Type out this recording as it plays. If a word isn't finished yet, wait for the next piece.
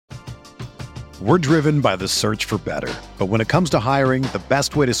We're driven by the search for better. But when it comes to hiring, the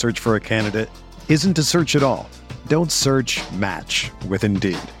best way to search for a candidate isn't to search at all. Don't search, match with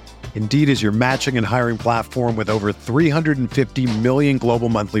Indeed. Indeed is your matching and hiring platform with over 350 million global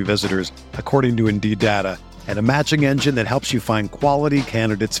monthly visitors, according to Indeed data, and a matching engine that helps you find quality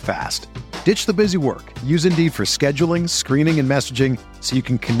candidates fast. Ditch the busy work. Use Indeed for scheduling, screening, and messaging so you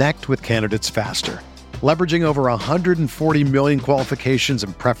can connect with candidates faster. Leveraging over 140 million qualifications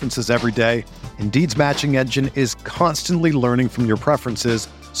and preferences every day, Indeed's matching engine is constantly learning from your preferences,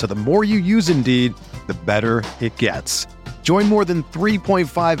 so the more you use Indeed, the better it gets. Join more than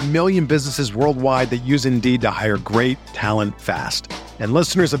 3.5 million businesses worldwide that use Indeed to hire great talent fast. And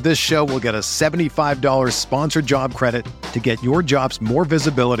listeners of this show will get a $75 sponsored job credit to get your jobs more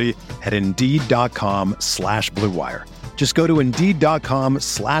visibility at Indeed.com/Blue Wire. Just go to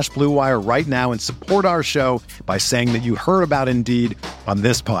Indeed.com/Blue Wire right now and support our show by saying that you heard about Indeed on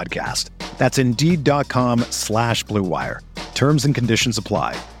this podcast. That's Indeed.com/Blue Wire. Terms and conditions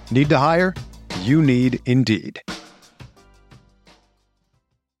apply. Need to hire? You need Indeed.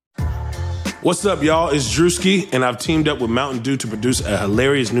 What's up, y'all? It's Drewski, and I've teamed up with Mountain Dew to produce a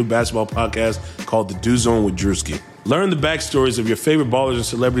hilarious new basketball podcast called The Dew Zone with Drewski. Learn the backstories of your favorite ballers and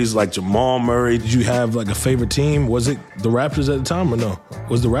celebrities like Jamal Murray. Did you have like a favorite team? Was it the Raptors at the time or no?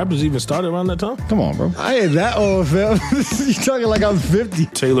 Was the Raptors even started around that time? Come on, bro. I ain't that old, fam. You talking like I'm 50.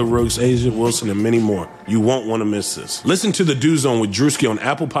 Taylor Rooks, Asia Wilson, and many more. You won't want to miss this. Listen to The Dew Zone with Drewski on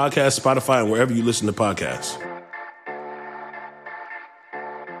Apple Podcasts, Spotify, and wherever you listen to podcasts.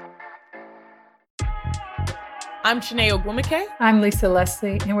 I'm Chiney Ogwumike. I'm Lisa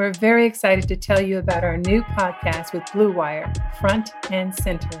Leslie, and we're very excited to tell you about our new podcast with Blue Wire, Front and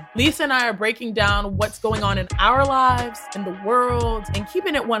Center. Lisa and I are breaking down what's going on in our lives, in the world, and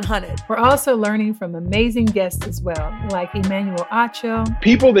keeping it 100. We're also learning from amazing guests as well, like Emmanuel Acho.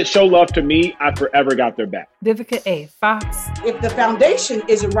 People that show love to me, I forever got their back. Vivica A. Fox. If the foundation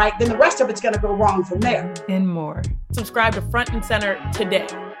isn't right, then the rest of it's going to go wrong from there. And more. Subscribe to Front and Center today.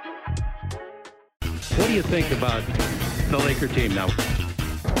 What do you think about the Laker team now?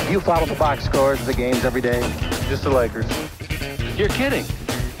 You follow the box scores of the games every day? Just the Lakers. You're kidding.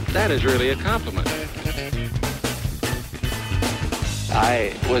 That is really a compliment.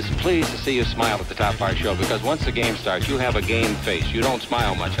 I was pleased to see you smile at the top of our show because once the game starts, you have a game face. You don't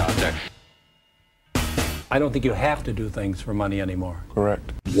smile much out there. I don't think you have to do things for money anymore.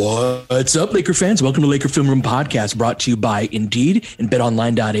 Correct. What's up, Laker fans? Welcome to Laker Film Room Podcast, brought to you by Indeed and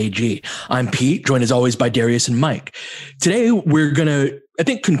BetOnline.ag. I'm Pete, joined as always by Darius and Mike. Today, we're going to, I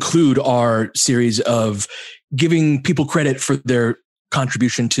think, conclude our series of giving people credit for their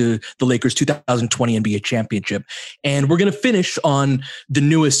contribution to the Lakers' 2020 NBA championship. And we're going to finish on the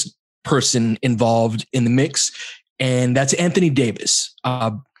newest person involved in the mix, and that's Anthony Davis.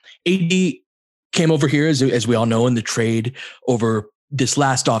 AD came over here, as we all know, in the trade over this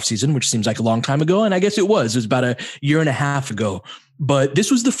last offseason, which seems like a long time ago. And I guess it was about a year and a half ago. But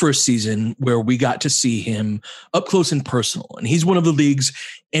this was the first season where we got to see him up close and personal. And he's one of the league's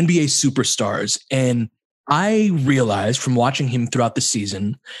NBA superstars. And I realized from watching him throughout the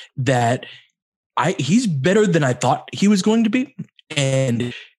season that he's better than I thought he was going to be.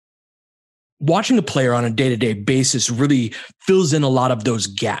 And watching a player on a day-to-day basis really fills in a lot of those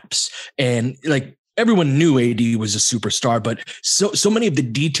gaps. And like everyone knew AD was a superstar, but so many of the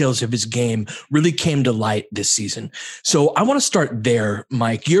details of his game really came to light this season. So I want to start there,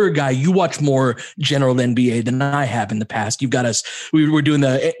 Mike. You're a guy, you watch more general NBA than I have in the past. You've got us, we were doing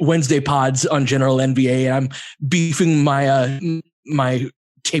the Wednesday pods on general NBA, and I'm beefing my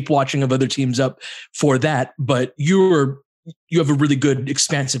tape watching of other teams up for that. But you have a really good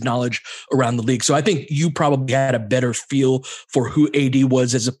expansive knowledge around the league. So I think you probably had a better feel for who AD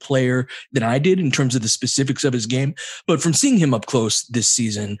was as a player than I did in terms of the specifics of his game. But from seeing him up close this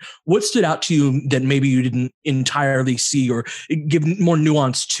season, what stood out to you that maybe you didn't entirely see or give more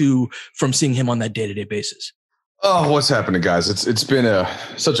nuance to from seeing him on that day-to-day basis? Oh, what's happening, guys? It's been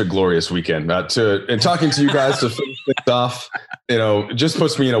such a glorious weekend. And talking to you guys to finish things off, just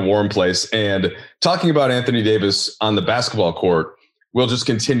puts me in a warm place. And talking about Anthony Davis on the basketball court will just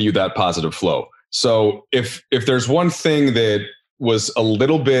continue that positive flow. So if there's one thing that was a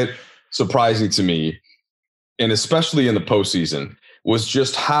little bit surprising to me, and especially in the postseason, was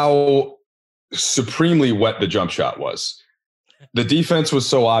just how supremely wet the jump shot was. The defense was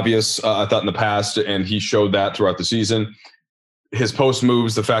so obvious, I thought, in the past, and he showed that throughout the season. His post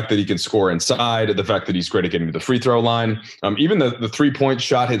moves, the fact that he can score inside, the fact that he's great at getting to the free throw line. Even the three-point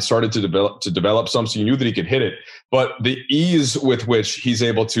shot had started to develop some, so you knew that he could hit it. But the ease with which he's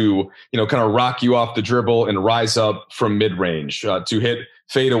able to, kind of rock you off the dribble and rise up from mid-range to hit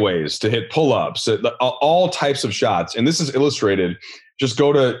fadeaways, to hit pull-ups, all types of shots. And this is illustrated. Just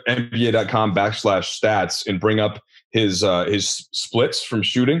go to NBA.com/stats and bring up his splits from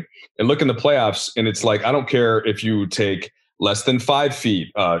shooting and look in the playoffs. And it's like, I don't care if you take less than 5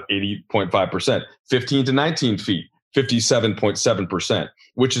 feet, 80.5%, 15 to 19 feet, 57.7%,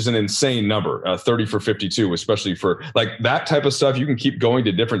 which is an insane number, 30 for 52, especially for like that type of stuff. You can keep going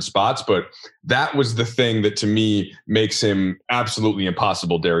to different spots, but that was the thing that to me makes him absolutely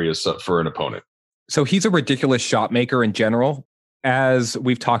impossible, Darius, for an opponent. So he's a ridiculous shot maker in general. As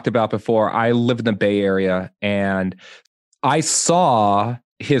we've talked about before, I live in the Bay Area, and I saw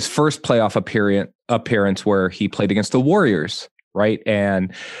his first playoff appearance where he played against the Warriors, right?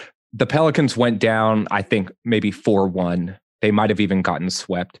 And the Pelicans went down, I think, maybe 4-1. They might have even gotten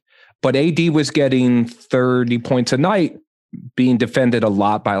swept. But AD was getting 30 points a night, being defended a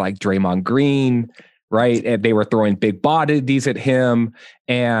lot by like Draymond Green, right? And they were throwing big bodies at him.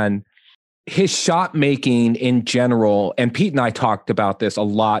 And his shot making in general, and Pete and I talked about this a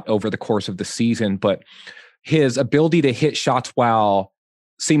lot over the course of the season, but his ability to hit shots while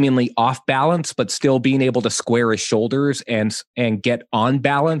seemingly off balance, but still being able to square his shoulders and get on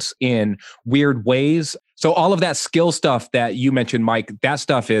balance in weird ways. So all of that skill stuff that you mentioned, Mike, that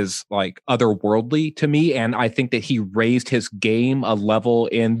stuff is like otherworldly to me. And I think that he raised his game a level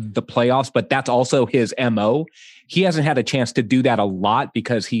in the playoffs, but that's also his MO. He hasn't had a chance to do that a lot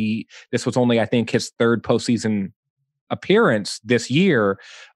because this was only, I think, his third postseason appearance this year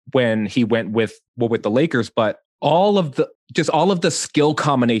when he went with the Lakers. But all of the skill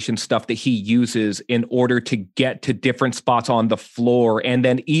combination stuff that he uses in order to get to different spots on the floor. And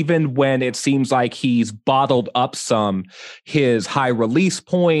then even when it seems like he's bottled up some, his high release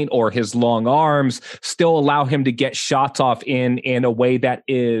point or his long arms still allow him to get shots off in a way that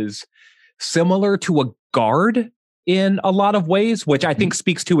is similar to a guard in a lot of ways, which I think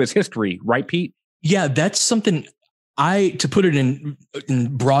speaks to his history, right, Pete? Yeah, that's something to put it in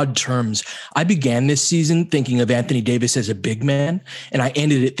broad terms, I began this season thinking of Anthony Davis as a big man, and I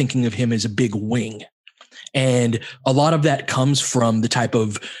ended it thinking of him as a big wing. And a lot of that comes from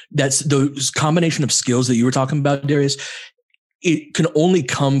those combination of skills that you were talking about, Darius. It can only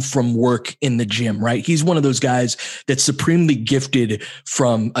come from work in the gym, right? He's one of those guys that's supremely gifted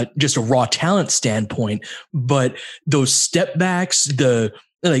from just a raw talent standpoint, but those step backs,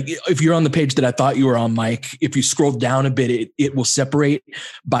 like if you're on the page that I thought you were on, Mike, if you scroll down a bit, it will separate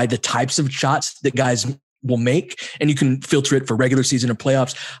by the types of shots that guys will make, and you can filter it for regular season or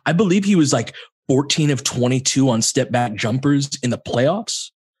playoffs. I believe he was like 14 of 22 on step back jumpers in the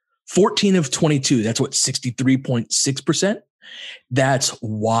playoffs. 14 of 22. That's what, 63.6%. That's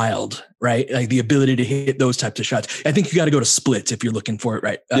wild, right? Like the ability to hit those types of shots. I think you got to go to splits if you're looking for it,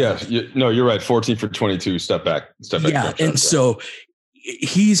 right? You're right. 14 for 22 step back. Yeah. And so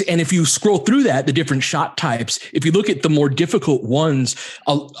and if you scroll through that, the different shot types, if you look at the more difficult ones,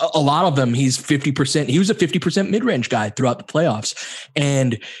 a lot of them, he's 50%. He was a 50% mid-range guy throughout the playoffs.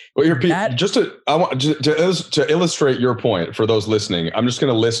 And I want to illustrate your point for those listening, I'm just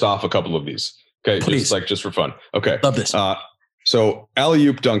going to list off a couple of these. Okay. Please. Just for fun. Okay. Love this. So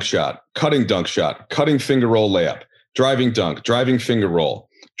alley-oop dunk shot, cutting finger roll layup, driving dunk, driving finger roll,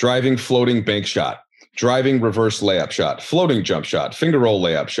 driving floating bank shot, driving reverse layup shot, floating jump shot, finger roll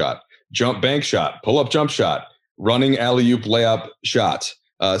layup shot, jump bank shot, pull up jump shot, running alley-oop layup shot,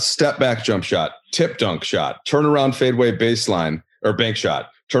 step back jump shot, tip dunk shot, turnaround fadeaway baseline or bank shot,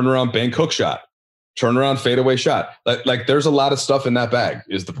 turnaround bank hook shot, turnaround fadeaway shot. Like there's a lot of stuff in that bag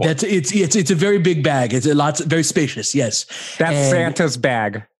is the point. It's a very big bag. It's very spacious. Yes. That's Santa's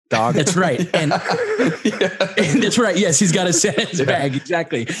bag. Dog. That's right. And that's right. Yes, he's got a Santa's bag.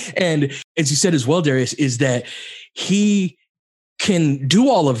 Exactly. And as you said as well, Darius, is that he can do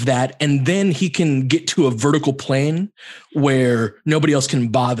all of that, and then he can get to a vertical plane where nobody else can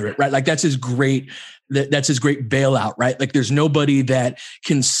bother it, right? Like that's his great bailout, right? Like there's nobody that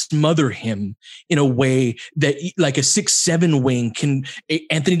can smother him in a way that like a 6'7" wing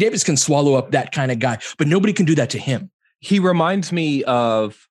Anthony Davis can swallow up that kind of guy, but nobody can do that to him. He reminds me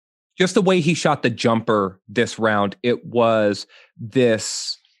of just the way he shot the jumper this round. It was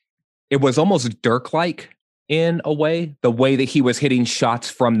almost Dirk-like in a way, the way that he was hitting shots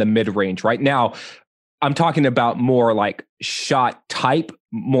from the mid-range. Right now, I'm talking about more like shot type,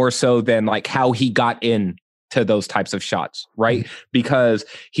 more so than like how he got in to those types of shots, right? Because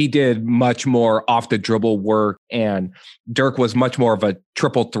he did much more off the dribble work, and Dirk was much more of a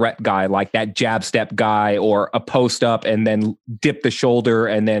triple threat guy, like that jab step guy or a post up and then dip the shoulder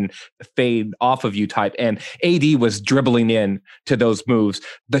and then fade off of you type. And AD was dribbling in to those moves.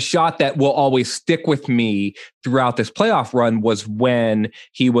 The shot that will always stick with me throughout this playoff run was when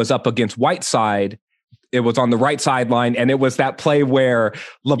he was up against Whiteside. It was on the right sideline, and it was that play where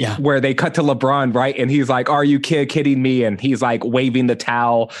where they cut to LeBron, right? And he's like, "Are you kidding me?" And he's like waving the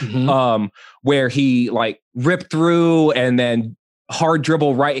towel, where he like ripped through and then hard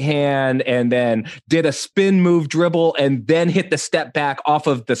dribble right hand and then did a spin move dribble and then hit the step back off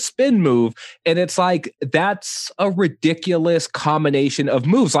of the spin move. And it's like, that's a ridiculous combination of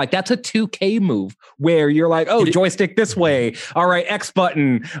moves. Like that's a 2K move where you're like, oh, joystick this way. All right, X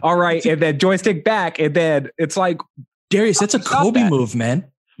button. All right. And then joystick back. And then it's like, Darius, that's a Kobe move, man.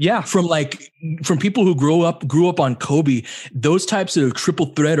 Yeah. From people who grew up on Kobe, those types of triple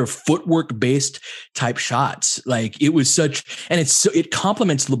threat or footwork based type shots, like it was such, and it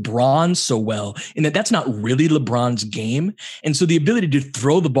complements LeBron so well in that that's not really LeBron's game. And so the ability to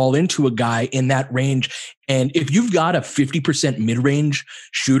throw the ball into a guy in that range, and if you've got a 50% mid-range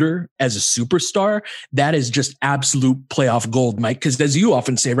shooter as a superstar, that is just absolute playoff gold, Mike. Because as you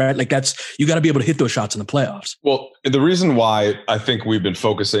often say, right, like you got to be able to hit those shots in the playoffs. Well, the reason why I think we've been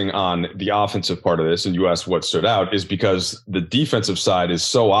focusing on the offensive part of this, and you asked what stood out, is because the defensive side is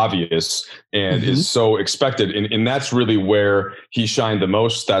so obvious and is so expected. And that's really where he shined the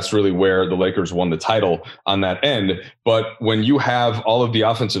most. That's really where the Lakers won the title on that end. But when you have all of the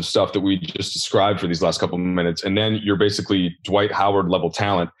offensive stuff that we just described for these last couple of minutes, and then you're basically Dwight Howard level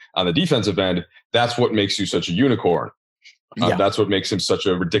talent on the defensive end, that's what makes you such a unicorn. That's what makes him such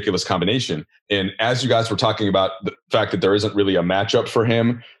a ridiculous combination. And as you guys were talking about the fact that there isn't really a matchup for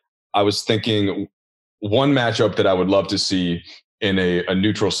him, I was thinking one matchup that I would love to see in a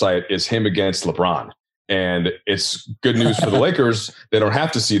neutral site is him against LeBron. And it's good news for the Lakers. They don't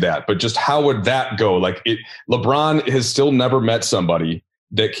have to see that. But just how would that go? Like LeBron has still never met somebody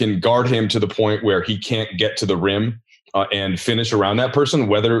that can guard him to the point where he can't get to the rim and finish around that person,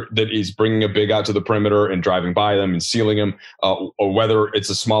 whether that he's bringing a big out to the perimeter and driving by them and sealing him, or whether it's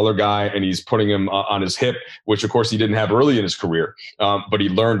a smaller guy and he's putting him on his hip, which of course he didn't have early in his career, but he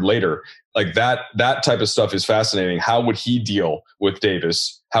learned later. Like that type of stuff is fascinating. How would he deal with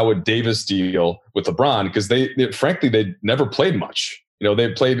Davis? How would Davis deal with LeBron? Because they never played much. You know,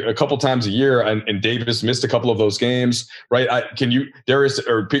 they played a couple times a year, and Davis missed a couple of those games, right? Darius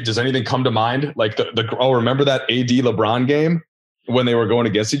or Pete, does anything come to mind? Like remember that AD LeBron game when they were going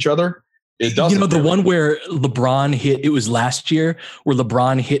against each other? It doesn't. You know, the one where LeBron hit, it was last year, where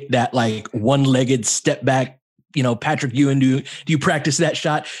LeBron hit that like one-legged step back. You know, Patrick Ewing, do you practice that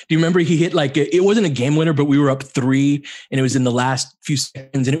shot? Do you remember he hit it wasn't a game winner, but we were up 3 and it was in the last few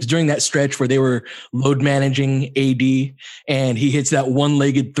seconds. And it was during that stretch where they were load managing AD, and he hits that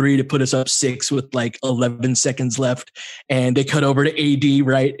one-legged 3 to put us up 6 with like 11 seconds left. And they cut over to AD,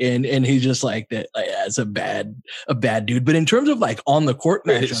 right? And he's just like that. That's a bad dude. But in terms of like on the court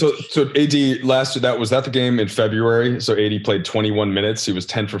matchup, so AD was that the game in February? So AD played 21 minutes. He was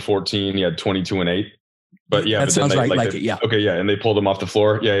 10 for 14. He had 22 and 8. But yeah, that sounds right. Like it, yeah. Okay, yeah, and they pulled him off the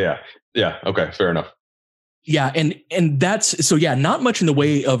floor. Yeah. Okay, fair enough. Yeah, and that's so. Yeah, not much in the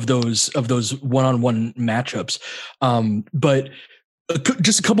way of those one-on-one matchups. But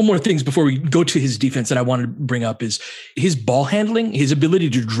just a couple more things before we go to his defense that I wanted to bring up is his ball handling, his ability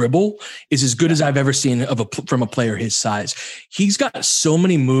to dribble is as good as I've ever seen from a player his size. He's got so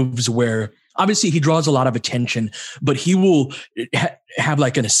many moves where obviously he draws a lot of attention, but he will have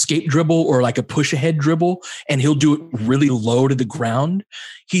like an escape dribble or like a push ahead dribble, and he'll do it really low to the ground.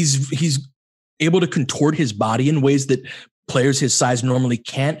 He's able to contort his body in ways that players his size normally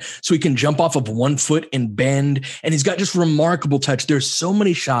can't. So he can jump off of 1 foot and bend, and he's got just remarkable touch. There's so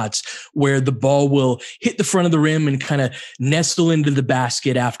many shots where the ball will hit the front of the rim and kind of nestle into the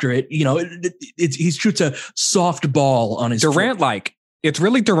basket after it. You know, he shoots a soft ball on his Durant-like. It's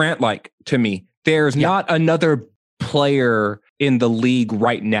really Durant-like to me. There's not another player in the league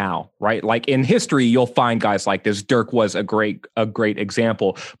right now, right? Like in history, you'll find guys like this. Dirk was a great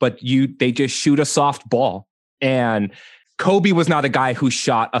example, but they just shoot a soft ball. And Kobe was not a guy who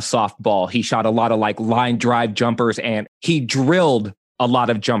shot a soft ball. He shot a lot of like line drive jumpers, and he drilled a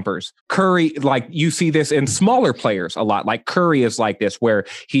lot of jumpers. Curry, like you see this in smaller players a lot. Like Curry is like this, where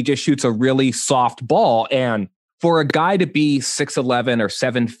he just shoots a really soft ball. And for a guy to be 6'11" or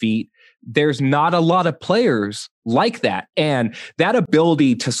 7 feet, there's not a lot of players like that. And that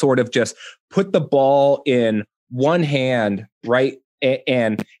ability to sort of just put the ball in one hand, right?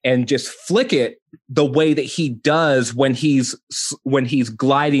 and just flick it the way that he does when he's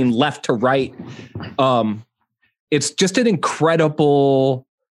gliding left to right. It's just an incredible,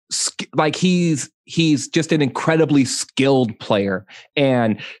 like he's just an incredibly skilled player.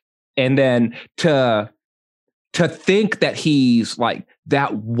 And then to think that he's like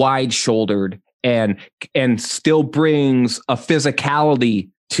that wide shouldered and still brings a physicality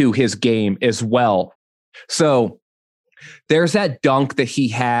to his game as well. So there's that dunk that he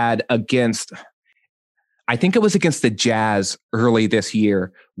had against, I think it was against the Jazz early this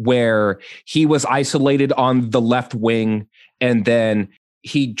year, where he was isolated on the left wing and then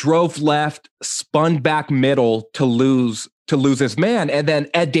he drove left, spun back middle to lose his man. And then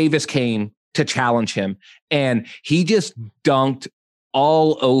Ed Davis came to challenge him. And he just dunked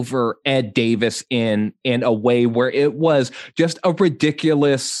all over Ed Davis in a way where it was just a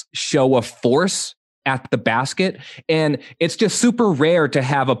ridiculous show of force at the basket. And it's just super rare to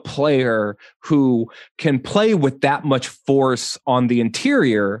have a player who can play with that much force on the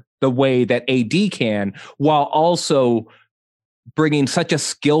interior the way that AD can, while also bringing such a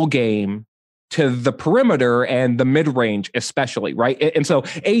skill game to the perimeter and the mid-range especially, right? And so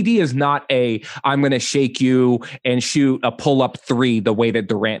AD is not I'm going to shake you and shoot a pull-up three the way that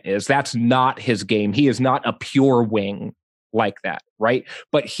Durant is. That's not his game. He is not a pure wing like that, right?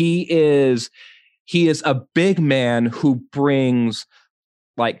 But he is a big man who brings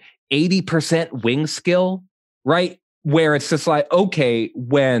like 80% wing skill, right? Where it's just like, okay,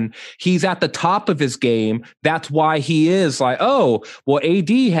 when he's at the top of his game, that's why he is like, oh, well, AD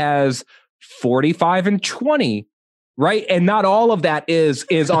has 45 and 20, right? And not all of that is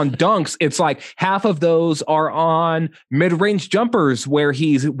on dunks. It's like half of those are on mid-range jumpers where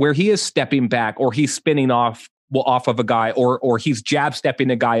he is stepping back or he's spinning off of a guy or he's jab stepping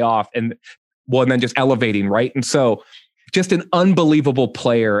a guy off and then just elevating, right? And so just an unbelievable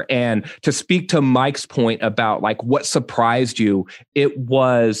player. And to speak to Mike's point about like what surprised you, it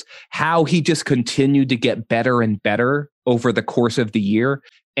was how he just continued to get better and better over the course of the year.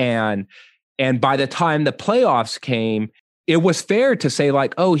 And by the time the playoffs came, it was fair to say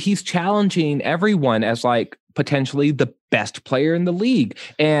like, oh, he's challenging everyone as like potentially the best player in the league.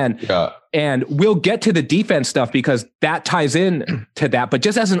 And we'll get to the defense stuff because that ties in to that. But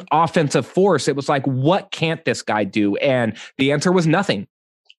just as an offensive force, it was like, what can't this guy do? And the answer was nothing.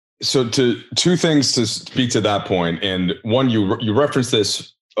 So two things to speak to that point. And one, you referenced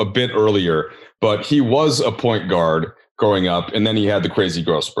this a bit earlier, but he was a point guard growing up, and then he had the crazy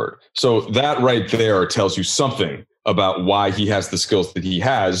growth spurt. So that right there tells you something about why he has the skills that he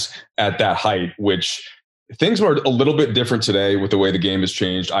has at that height, which things are a little bit different today with the way the game has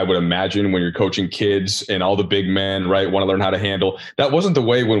changed. I would imagine when you're coaching kids and all the big men, right, want to learn how to handle. That wasn't the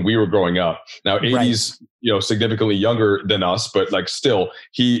way when we were growing up. Now, 80's, significantly younger than us, but like still,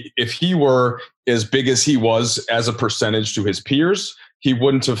 if he were as big as he was as a percentage to his peers, he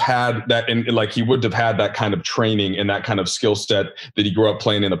wouldn't have had that, and like he wouldn't have had that kind of training and that kind of skill set that he grew up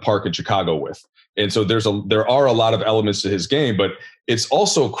playing in the park in Chicago with. And so there are a lot of elements to his game, but it's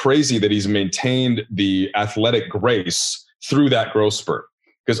also crazy that he's maintained the athletic grace through that growth spurt.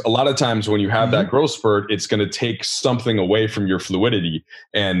 Because a lot of times when you have that growth spurt, it's going to take something away from your fluidity.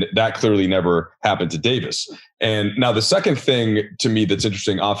 And that clearly never happened to Davis. And now the second thing to me that's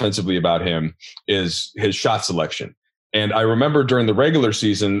interesting offensively about him is his shot selection. And I remember during the regular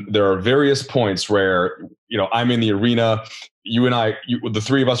season, there are various points where, I'm in the arena, you and I, the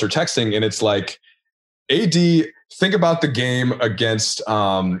three of us are texting, and it's like, AD, think about the game against,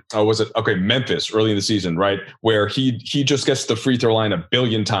 Memphis early in the season, right? Where he just gets the free throw line a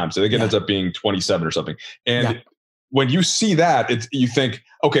billion times. I think it ends up being 27 or something. And when you see that, you think,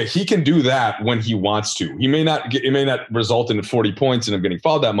 okay, he can do that when he wants to. It may not result in 40 points and him getting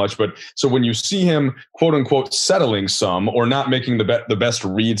fouled that much, but so when you see him quote unquote settling some or not making the best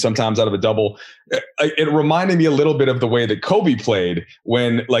read sometimes out of a double, it reminded me a little bit of the way that Kobe played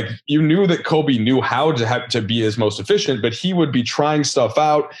when like you knew that Kobe knew how to be his most efficient, but he would be trying stuff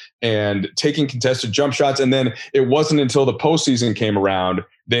out and taking contested jump shots. And then it wasn't until the postseason came around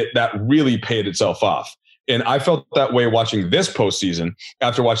that really paid itself off. And I felt that way watching this postseason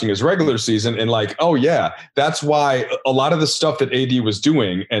after watching his regular season and like, oh yeah, that's why a lot of the stuff that AD was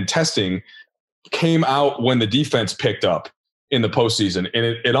doing and testing came out when the defense picked up in the postseason.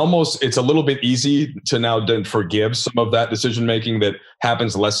 And it's a little bit easy to now then forgive some of that decision-making that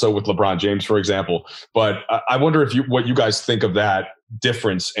happens less so with LeBron James, for example. But I wonder what you guys think of that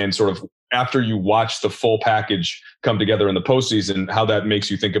difference and sort of after you watch the full package come together in the postseason, how that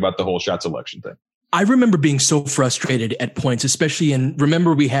makes you think about the whole shot selection thing. I remember being so frustrated at points, especially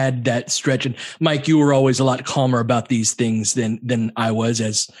remember we had that stretch, and Mike, you were always a lot calmer about these things than I was,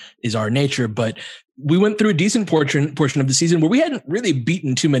 as is our nature. But we went through a decent portion of the season where we hadn't really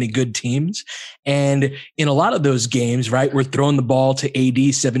beaten too many good teams. And in a lot of those games, right, we're throwing the ball to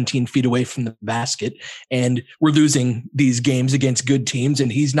AD 17 feet away from the basket, and we're losing these games against good teams.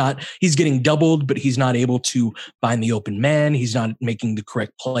 And he's getting doubled, but he's not able to find the open man. He's not making the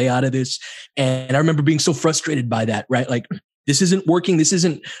correct play out of this. And I remember being so frustrated by that, right? Like, this isn't working. This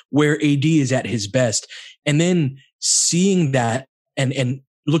isn't where AD is at his best. And then seeing that and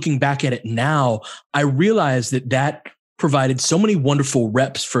looking back at it now, I realized that provided so many wonderful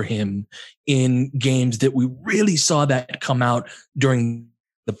reps for him in games that we really saw that come out during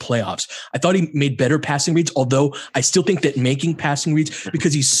the playoffs. I thought he made better passing reads, although I still think that making passing reads,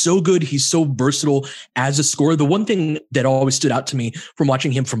 because he's so good, he's so versatile as a scorer. The one thing that always stood out to me from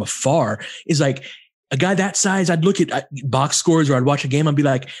watching him from afar is like, a guy that size, I'd look at box scores or I'd watch a game. I'd be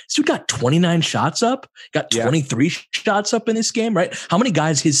like, this dude got 29 shots up, got 23 shots up in this game, right? How many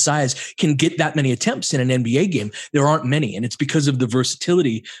guys his size can get that many attempts in an NBA game? There aren't many. And it's because of the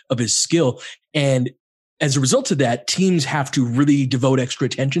versatility of his skill. And as a result of that, teams have to really devote extra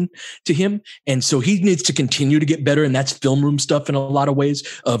attention to him. And so he needs to continue to get better. And that's film room stuff in a lot of ways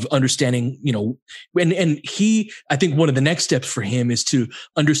of understanding, and I think one of the next steps for him is to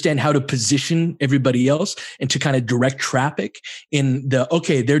understand how to position everybody else and to kind of direct traffic in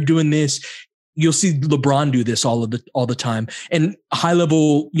they're doing this. You'll see LeBron do this all the time, and high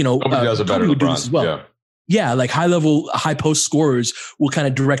level, nobody does it better than LeBron as well. Yeah. Yeah, like high post scorers will kind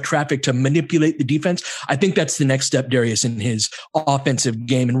of direct traffic to manipulate the defense. I think that's the next step, Darius, in his offensive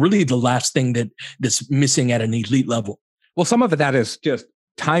game, and really the last thing that's missing at an elite level. Well, some of that is just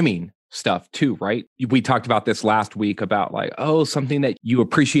timing stuff too, right? We talked about this last week about something that you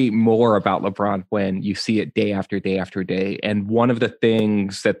appreciate more about LeBron when you see it day after day after day. And one of the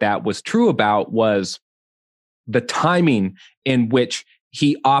things that was true about was the timing in which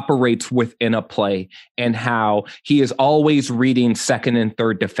he operates within a play, and how he is always reading second and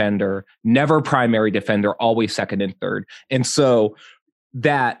third defender, never primary defender, always second and third. And so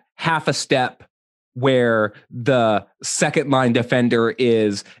that half a step where the second line defender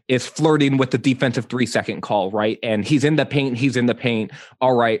is flirting with the defensive 3-second call, right? And he's in the paint.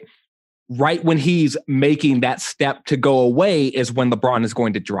 All right. Right when he's making that step to go away is when LeBron is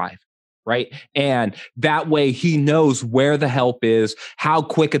going to drive. Right. And that way he knows where the help is, how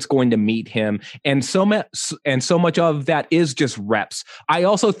quick it's going to meet him. And so much of that is just reps. I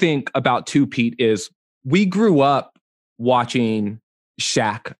also think about too, Pete, is we grew up watching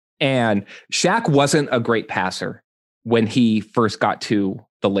Shaq, and Shaq wasn't a great passer when he first got to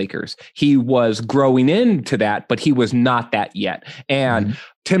the Lakers. He was growing into that, but he was not that yet. And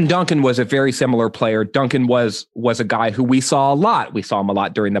Tim Duncan was a very similar player. Duncan was a guy who we saw a lot. We saw him a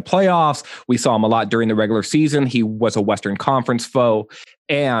lot during the playoffs. We saw him a lot during the regular season. He was a Western Conference foe.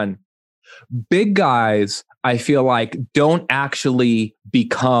 And big guys, I feel like, don't actually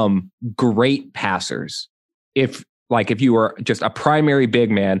become great passers if you were just a primary big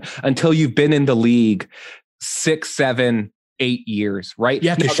man until you've been in the league 6, 7, 8 years, right?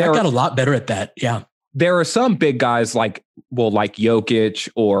 Yeah, because Shaq got a lot better at that. Yeah. There are some big guys like Jokic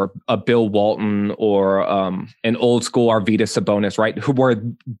or a Bill Walton or an old school Arvydas Sabonis, right?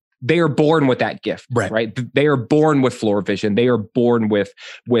 They are born with that gift, right? They are born with floor vision. They are born with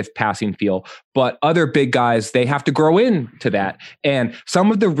passing feel. But other big guys, they have to grow into that. And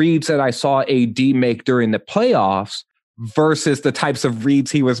some of the reads that I saw AD make during the playoffs versus the types of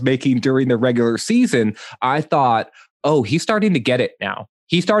reads he was making during the regular season, I thought, oh, he's starting to get it now.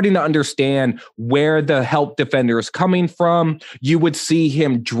 He's starting to understand where the help defender is coming from. You would see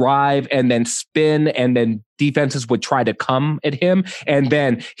him drive and then spin, and then defenses would try to come at him. And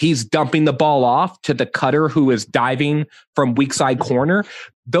then he's dumping the ball off to the cutter who is diving from weak side corner.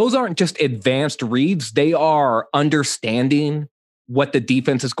 Those aren't just advanced reads. They are understanding what the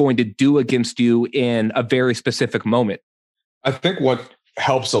defense is going to do against you in a very specific moment. I think what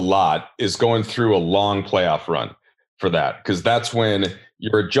helps a lot is going through a long playoff run for that, because that's when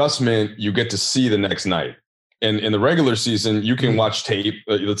your adjustment, you get to see the next night. And in the regular season, you can watch tape.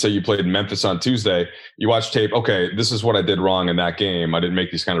 Let's say you played in Memphis on Tuesday. You watch tape. Okay, this is what I did wrong in that game. I didn't make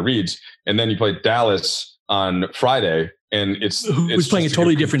these kind of reads. And then you played Dallas on Friday, and it's playing a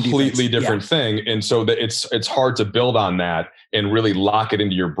totally completely different thing. And so that it's hard to build on that and really lock it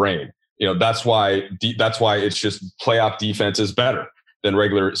into your brain. That's why it's just playoff defense is better than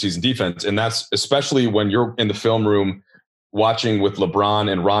regular season defense. And that's especially when you're in the film room watching with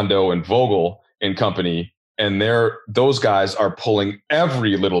LeBron and Rondo and Vogel and company, and those guys are pulling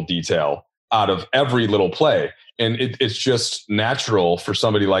every little detail out of every little play. And it's just natural for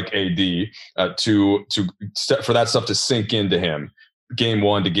somebody like AD for that stuff to sink into him game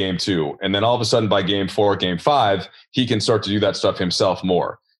 1 to game 2. And then all of a sudden by game 4, game 5, he can start to do that stuff himself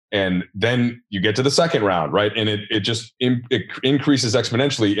more. And then you get to the second round, right? And it just increases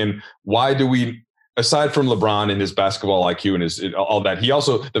exponentially. And why do we, aside from LeBron and his basketball IQ and all that, he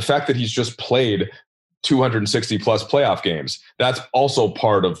also, the fact that he's just played 260 plus playoff games, that's also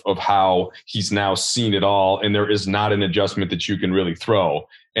part of how he's now seen it all. And there is not an adjustment that you can really throw.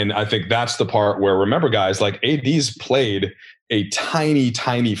 And I think that's the part where, remember guys, like AD's played a tiny,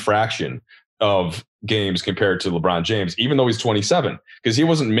 tiny fraction of games compared to LeBron James, even though he's 27, because he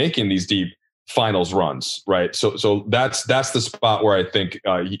wasn't making these deep finals runs, right? So that's the spot where I think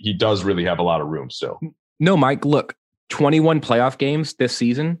he does really have a lot of room still. No, Mike, look, 21 playoff games this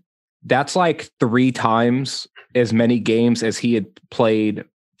season. That's like 3 times as many games as he had played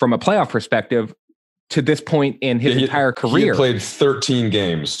from a playoff perspective to this point in his entire career. He had played 13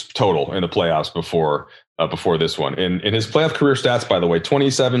 games total in the playoffs before this one. And in his playoff career stats, by the way,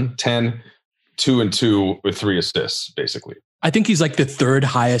 27, 10, 2-2 with 3 assists, basically. I think he's like the 3rd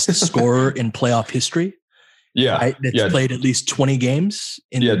highest scorer in playoff history. Yeah. Right? That's played at least 20 games.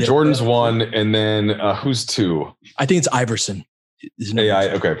 Jordan's 1. And then who's 2? I think it's Iverson.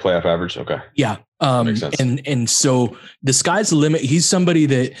 Okay, playoff average. Okay. Yeah. Makes sense. And so the sky's the limit. He's somebody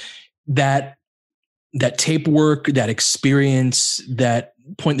that tape work, that experience, that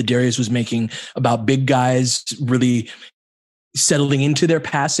point that Darius was making about big guys really settling into their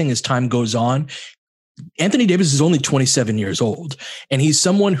passing as time goes on. Anthony Davis is only 27 years old, and he's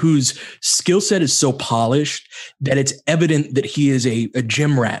someone whose skill set is so polished that it's evident that he is a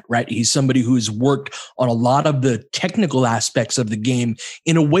gym rat, right? He's somebody who's worked on a lot of the technical aspects of the game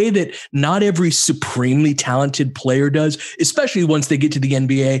in a way that not every supremely talented player does, especially once they get to the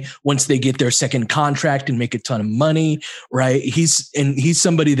NBA, once they get their second contract and make a ton of money, right? He's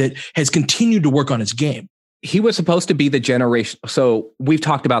somebody that has continued to work on his game. He was supposed to be the generation. So we've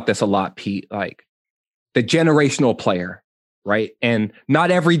talked about this a lot, Pete, like the generational player, right? And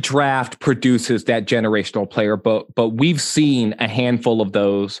not every draft produces that generational player, but we've seen a handful of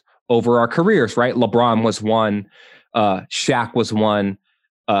those over our careers, right? LeBron was one, Shaq was one,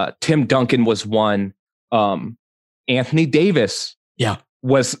 Tim Duncan was one, Anthony Davis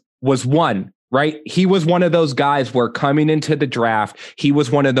was one, right? He was one of those guys where coming into the draft, he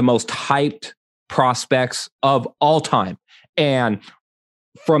was one of the most hyped prospects of all time. And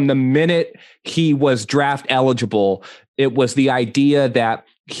from the minute he was draft eligible, it was the idea that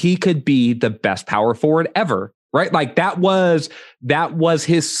he could be the best power forward ever, right? Like that was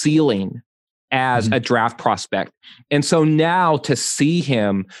his ceiling as a draft prospect. And so now to see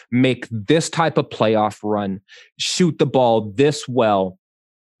him make this type of playoff run, shoot the ball this well,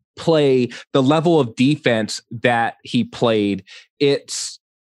 play the level of defense that he played, it's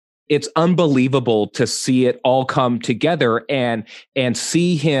unbelievable to see it all come together and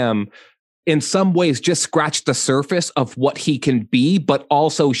see him in some ways just scratch the surface of what he can be, but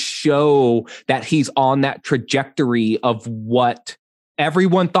also show that he's on that trajectory of what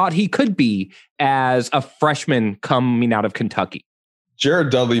everyone thought he could be as a freshman coming out of Kentucky. Jared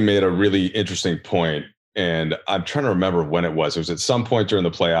Dudley made a really interesting point, and I'm trying to remember when it was. It was at some point during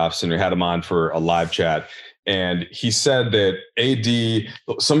the playoffs, and we had him on for a live chat. And he said that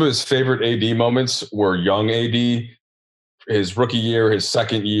AD, some of his favorite AD moments were young AD, his rookie year, his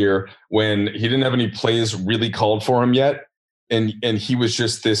second year, when he didn't have any plays really called for him yet. And he was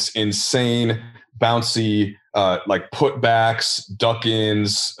just this insane, bouncy, like putbacks,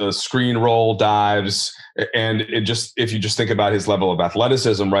 duck-ins, screen roll dives. And it just, if you just think about his level of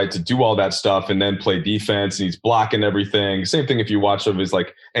athleticism, right, to do all that stuff and then play defense, and he's blocking everything. Same thing if you watch some of his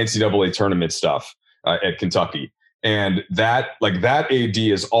like NCAA tournament stuff. At Kentucky, and that AD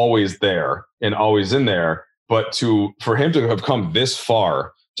is always there and always in there. But for him to have come this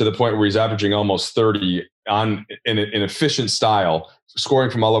far to the point where he's averaging almost 30 in an efficient style,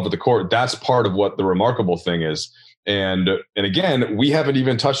 scoring from all over the court, that's part of what the remarkable thing is. And again, we haven't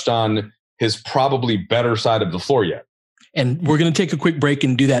even touched on his probably better side of the floor yet. And we're going to take a quick break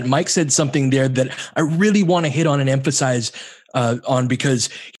and do that. Mike said something there that I really want to hit on and emphasize on, because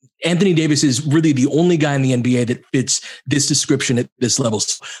Anthony Davis is really the only guy in the NBA that fits this description at this level.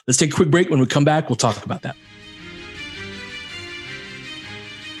 So let's take a quick break. When we come back, we'll talk about that.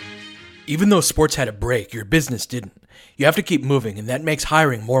 Even though sports had a break, your business didn't. You have to keep moving, and that makes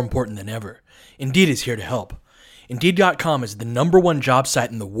hiring more important than ever. Indeed is here to help. Indeed.com is the #1 job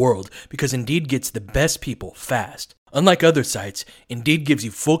site in the world because Indeed gets the best people fast. Unlike other sites, Indeed gives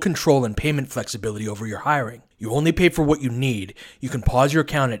you full control and payment flexibility over your hiring. You only pay for what you need, you can pause your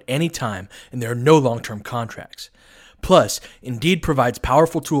account at any time, and there are no long-term contracts. Plus, Indeed provides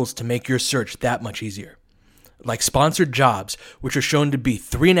powerful tools to make your search that much easier. Like sponsored jobs, which are shown to be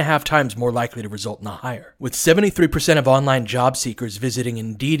 3.5 times more likely to result in a hire. With 73% of online job seekers visiting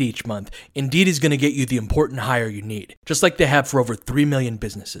Indeed each month, Indeed is going to get you the important hire you need, just like they have for over 3 million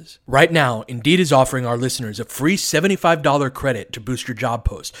businesses. Right now, Indeed is offering our listeners a free $75 credit to boost your job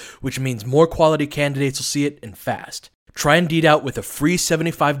post, which means more quality candidates will see it and fast. Try Indeed out with a free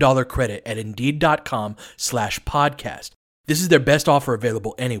 $75 credit at Indeed.com/podcast. This is their best offer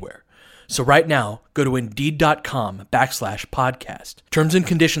available anywhere. So right now, go to Indeed.com/podcast. Terms and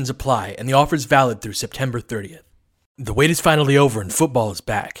conditions apply, and the offer is valid through September 30th. The wait is finally over and football is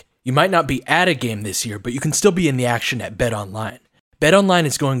back. You might not be at a game this year, but you can still be in the action at BetOnline. BetOnline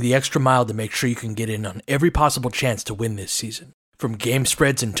is going the extra mile to make sure you can get in on every possible chance to win this season. From game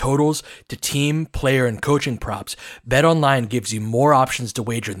spreads and totals to team, player, and coaching props, BetOnline gives you more options to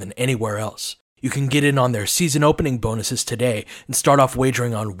wager than anywhere else. You can get in on their season opening bonuses today and start off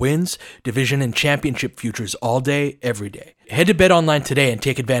wagering on wins, division, and championship futures all day, every day. Head to BetOnline today and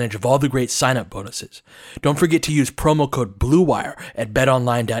take advantage of all the great sign-up bonuses. Don't forget to use promo code BLUEWIRE at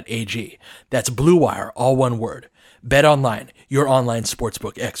betonline.ag. That's BLUEWIRE, all one word. BetOnline, your online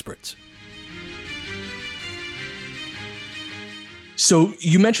sportsbook experts. So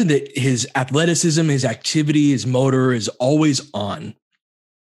you mentioned that his athleticism, his activity, his motor is always on.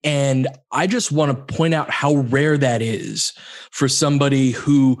 And I just want to point out how rare that is for somebody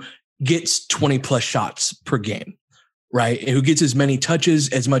who gets 20 plus shots per game, right? And who gets as many touches,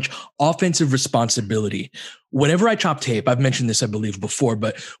 as much offensive responsibility. Whenever I chop tape, I've mentioned this, I believe, before,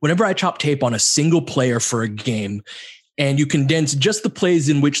 but whenever I chop tape on a single player for a game and you condense just the plays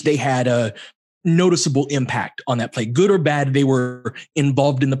in which they had a noticeable impact on that play, good or bad, they were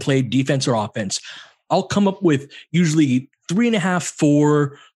involved in the play, defense or offense, I'll come up with usually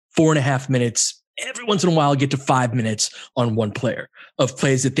 3.5, 4.5 minutes. Every once in a while, I'll get to 5 minutes on one player of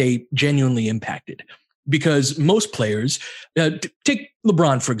plays that they genuinely impacted. Because most players, take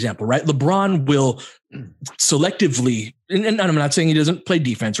LeBron, for example, right? LeBron will selectively, and I'm not saying he doesn't play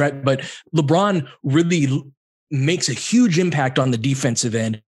defense, right? But LeBron really makes a huge impact on the defensive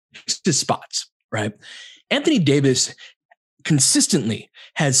end, to spots, right? Anthony Davis consistently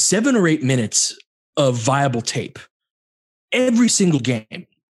has 7 or 8 minutes of viable tape every single game.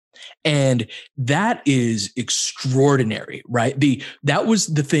 And that is extraordinary, right? That was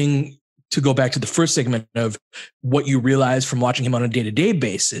the thing, to go back to the first segment of what you realize from watching him on a day-to-day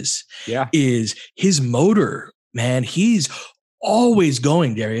basis, is his motor, man. He's always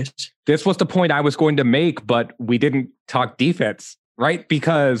going, Darius. This was the point I was going to make, but we didn't talk defense, right?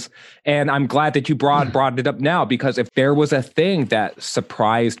 Because, and I'm glad that you brought it up now, because if there was a thing that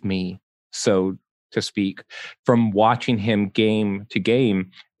surprised me, so to speak, from watching him game to game,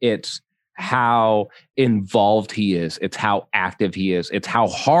 it's how involved he is. It's how active he is. It's how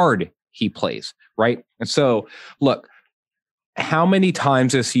hard he plays, right? And so, look, how many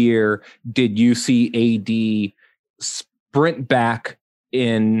times this year did you see AD sprint back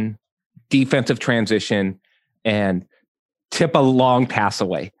in defensive transition and tip a long pass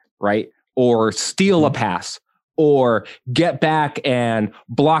away, right? Or steal a pass, or get back and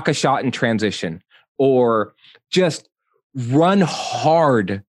block a shot in transition, or just run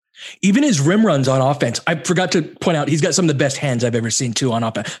hard. Even his rim runs on offense, I forgot to point out, he's got some of the best hands I've ever seen too on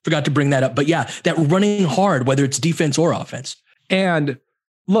offense. Forgot to bring that up. But yeah, that running hard, whether it's defense or offense. And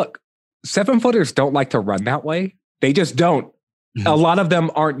look, 7-footers don't like to run that way. They just don't. Mm-hmm. A lot of them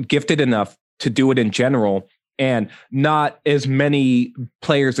aren't gifted enough to do it in general. And not as many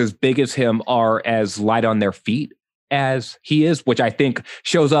players as big as him are as light on their feet as he is, which I think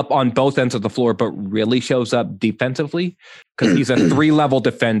shows up on both ends of the floor, but really shows up defensively because he's a 3-level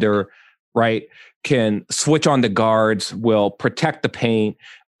defender, right? Can switch on the guards, will protect the paint,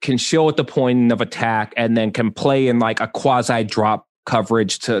 can show at the point of attack, and then can play in like a quasi drop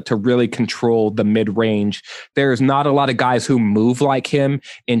coverage to really control the mid-range. There's not a lot of guys who move like him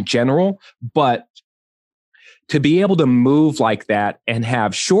in general, but to be able to move like that and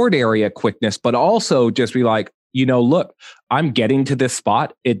have short area quickness, but also just be like, you know, look, I'm getting to this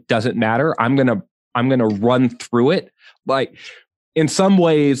spot. It doesn't matter. I'm going to run through it. Like, in some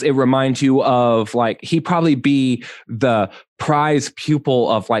ways, it reminds you of like, he'd probably be the prize pupil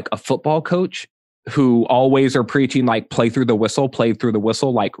of like a football coach who always are preaching like play through the whistle,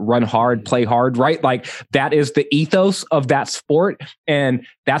 like run hard, play hard, right? Like that is the ethos of that sport. And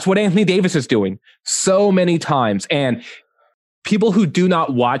that's what Anthony Davis is doing so many times. And people who do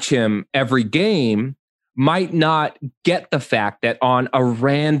not watch him every game might not get the fact that on a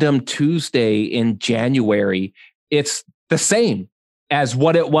random Tuesday in January, it's the same as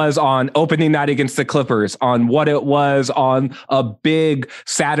what it was on opening night against the Clippers, on what it was on a big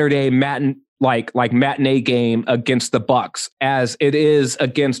Saturday matinee game against the Bucks, as it is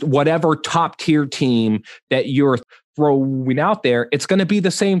against whatever top tier team that you're throwing out there. It's going to be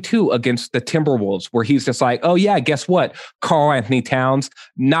the same too against the Timberwolves, where he's just like, oh yeah, guess what? Karl Anthony Towns,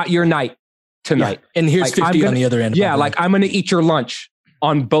 not your night tonight. Yeah. And here's 50 on the other end. Yeah, like I'm going to eat your lunch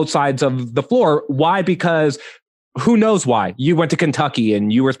on both sides of the floor. Why? Because who knows why? You went to Kentucky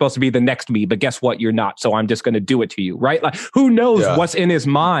and you were supposed to be the next me, but guess what? You're not. So I'm just going to do it to you, right? Like who knows what's in his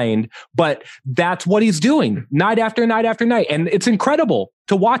mind, but that's what he's doing night after night after night. And it's incredible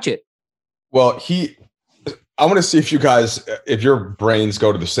to watch it. Well, I want to see if you guys, if your brains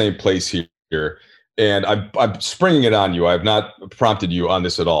go to the same place here. And I'm springing it on you. I have not prompted you on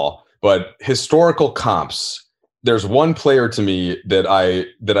this at all, but historical comps. There's one player to me that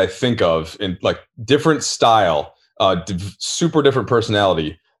I think of in like different style, super different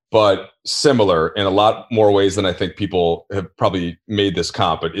personality, but similar in a lot more ways than I think people have probably made this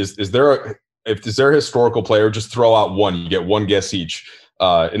comp. But is there a historical player? Just throw out one. You get one guess each.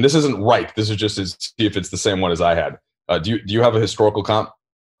 And this isn't right. This is just to see if it's the same one as I had. Do you have a historical comp?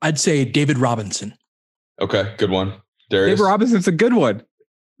 I'd say David Robinson. Okay, good one. Darius? David Robinson's a good one.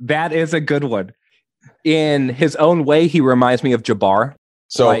 That is a good one. In his own way, he reminds me of Jabbar.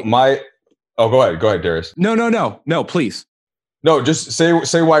 So go ahead, Darius. No, please. No, just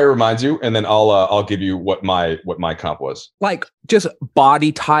say why it reminds you, and then I'll give you what my comp was. Like just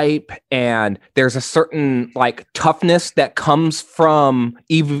body type, and there's a certain like toughness that comes from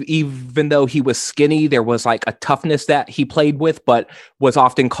even though he was skinny, there was like a toughness that he played with, but was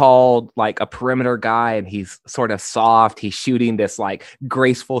often called like a perimeter guy, and he's sort of soft. He's shooting this like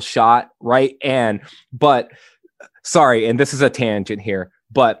graceful shot, right? And this is a tangent here,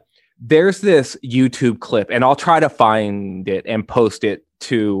 but there's this YouTube clip, and I'll try to find it and post it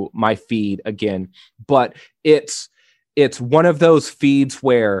to my feed again. But it's one of those feeds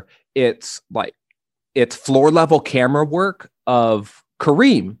where it's floor level camera work of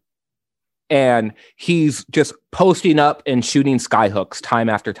Kareem, and he's just posting up and shooting skyhooks time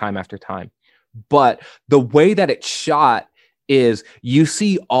after time after time. But the way that it's shot is you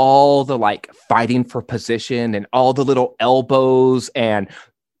see all the like fighting for position and all the little elbows and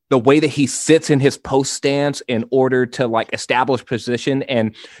the way that he sits in his post stance in order to like establish position.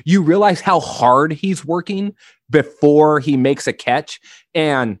 And you realize how hard he's working before he makes a catch.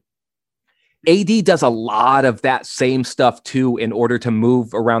 And AD does a lot of that same stuff too, in order to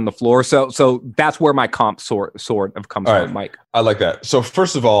move around the floor. So that's where my comp sort of comes from, Mike. I like that. So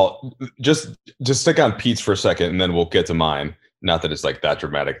first of all, just stick on Pete's for a second, and then we'll get to mine. Not that it's like that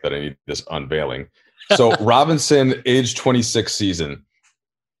dramatic that I need this unveiling. So Robinson, age 26 season,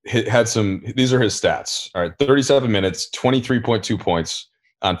 had these are his stats. All right. 37 minutes, 23.2 points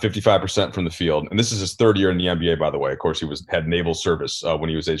on 55% from the field. And this is his third year in the NBA, by the way. Of course, he had naval service when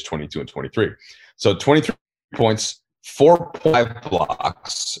he was age 22 and 23. So 23 points, 4.5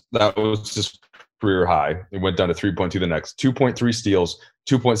 blocks. That was his career high. It went down to 3.2 the next, 2.3 steals,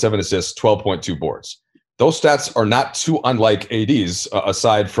 2.7 assists, 12.2 boards. Those stats are not too unlike AD's,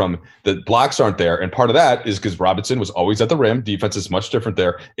 aside from the blocks aren't there. And part of that is because Robinson was always at the rim. Defense is much different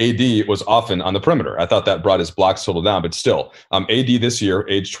there. AD was often on the perimeter. I thought that brought his blocks total down, but still, AD this year,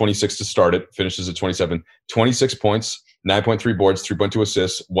 age 26 to start it, finishes at 27, 26 points, 9.3 boards, 3.2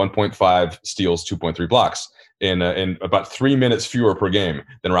 assists, 1.5 steals, 2.3 blocks in about 3 minutes fewer per game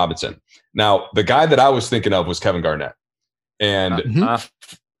than Robinson. Now, the guy that I was thinking of was Kevin Garnett. And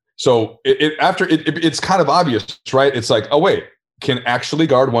so it's kind of obvious, right? It's like, oh, wait, can actually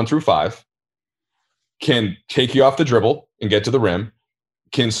guard 1 through 5, can take you off the dribble and get to the rim,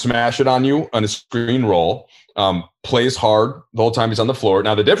 can smash it on you on a screen roll, plays hard the whole time he's on the floor.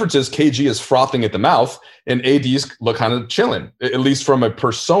 Now, the difference is KG is frothing at the mouth and AD's look kind of chilling, at least from a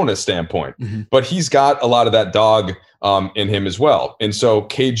persona standpoint. Mm-hmm. But he's got a lot of that dog in him as well. And so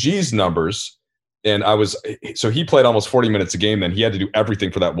KG's numbers, so he played almost 40 minutes a game. Then he had to do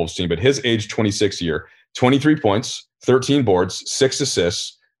everything for that Wolves team. But his age 26 year, 23 points, 13 boards, 6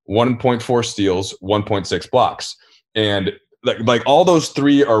 assists, 1.4 steals, 1.6 blocks. And like all those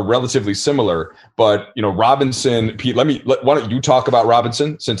three are relatively similar. But Robinson, Pete, why don't you talk about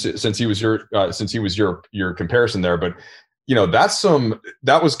Robinson since he was your comparison there? But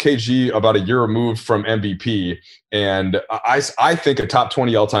that was KG about a year removed from MVP. And I think a top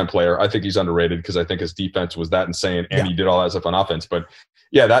 20 all-time player. I think he's underrated because I think his defense was that insane and he did all that stuff on offense. But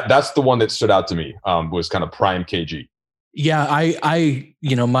yeah, that's the one that stood out to me, was kind of prime KG. Yeah, I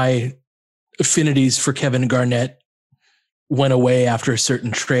my affinities for Kevin Garnett went away after a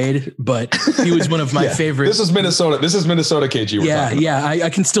certain trade, but he was one of my favorite. This is Minnesota KG. I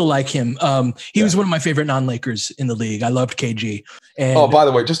can still like him. He was one of my favorite non-Lakers in the league. I loved KG. And by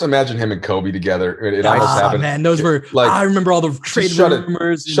the way, just imagine him and Kobe together. It almost happened. Man, those were I remember all the trade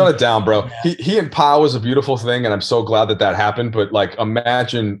rumors. Shut it down, bro. Yeah. He and Pau was a beautiful thing, and I'm so glad that happened. But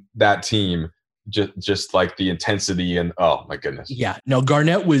imagine that team. Just like the intensity and oh my goodness. Yeah, no,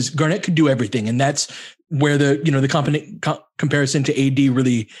 Garnett could do everything. And that's where the comparison to AD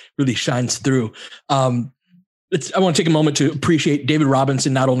really shines through. I want to take a moment to appreciate David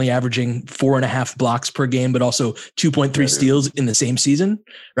Robinson, not only averaging 4.5 blocks per game, but also 2.3 steals in the same season,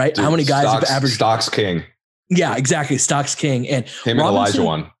 right? Dude, how many guys have averaged Stocks King? Yeah, exactly. Stocks King. And him and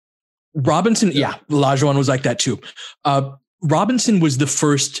Olajuwon. Olajuwon was like that too. Robinson was the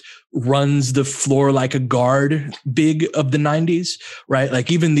first runs the floor like a guard big of the 90s, right?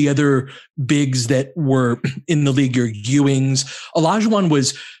 Like even the other bigs that were in the league, your Ewings. Olajuwon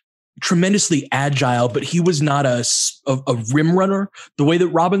was tremendously agile, but he was not a rim runner the way that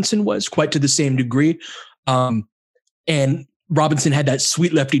Robinson was, quite to the same degree. And Robinson had that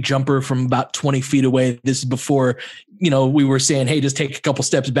sweet lefty jumper from about 20 feet away. This is before, we were saying, hey, just take a couple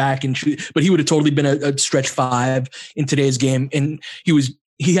steps back and shoot. But he would have totally been a stretch 5 in today's game. And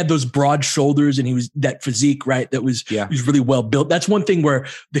he had those broad shoulders and he was that physique, right? That was, he was really well built. That's one thing where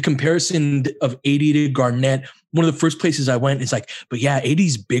the comparison of AD to Garnett, one of the first places I went is like, but yeah,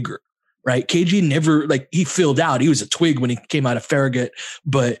 AD's bigger, right? KG never, he filled out. He was a twig when he came out of Farragut,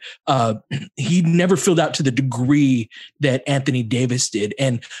 but he never filled out to the degree that Anthony Davis did.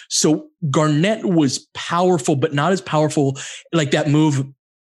 And so Garnett was powerful, but not as powerful like that move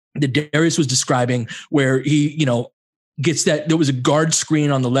that Darius was describing where he, gets that. There was a guard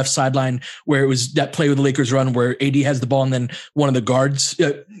screen on the left sideline where it was that play with the Lakers run where AD has the ball and then one of the guards,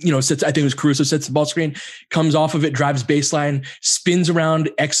 sets, I think it was Caruso, sets the ball screen, comes off of it, drives baseline, spins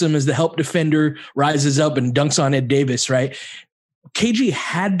around Exum as the help defender, rises up and dunks on Ed Davis, right? KG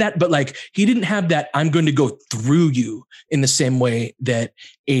had that, but he didn't have that I'm going to go through you in the same way that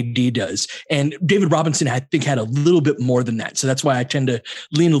AD does. And David Robinson, I think, had a little bit more than that. So that's why I tend to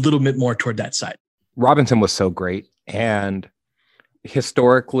lean a little bit more toward that side. Robinson was so great. And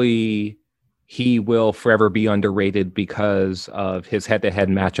historically, he will forever be underrated because of his head-to-head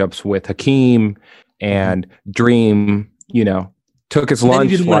matchups with Hakeem and Dream, took his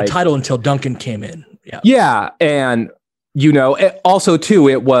lunch. He didn't win a title until Duncan came in. Yeah. And, also too,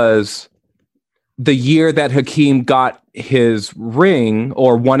 it was the year that Hakeem got his ring,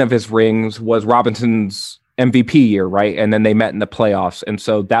 or one of his rings, was Robinson's MVP year, right? And then they met in the playoffs. And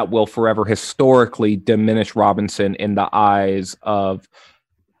so that will forever historically diminish Robinson in the eyes of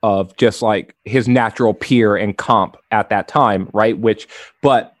just like his natural peer and comp at that time, right?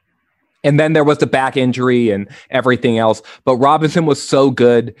 And then there was the back injury and everything else. But Robinson was so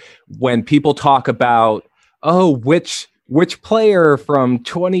good. When people talk about, which player from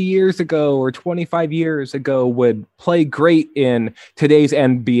 20 years ago or 25 years ago would play great in today's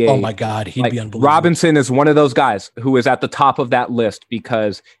NBA? Oh my God, he'd be unbelievable. Robinson is one of those guys who is at the top of that list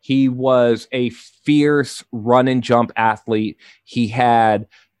because he was a fierce run and jump athlete. He had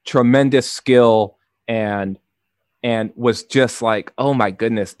tremendous skill and was just like, oh my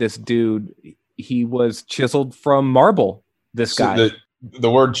goodness, this dude, he was chiseled from marble, this guy.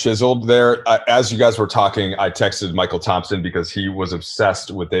 The word chiseled there, as you guys were talking, I texted Michael Thompson because he was obsessed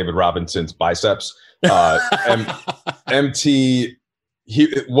with David Robinson's biceps. MT,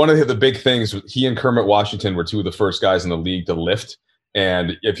 one of the big things, he and Kermit Washington were two of the first guys in the league to lift.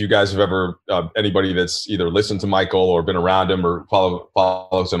 And if you guys have ever, anybody that's either listened to Michael or been around him or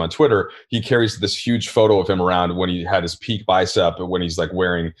follows him on Twitter, he carries this huge photo of him around when he had his peak bicep, when he's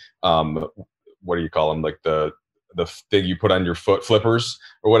wearing, what do you call them? The thing you put on your foot, flippers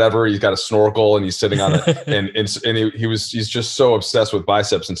or whatever. He's got a snorkel and he's sitting on it. and he's just so obsessed with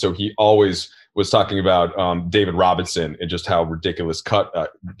biceps. And so he always was talking about David Robinson and just how ridiculously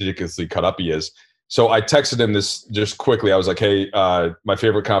cut up he is. So I texted him this just quickly. I was like, hey, my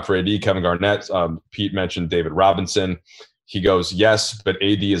favorite comp for AD, Kevin Garnett. Pete mentioned David Robinson. He goes, yes, but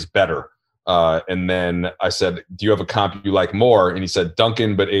AD is better. And then I said, do you have a comp you like more? And he said,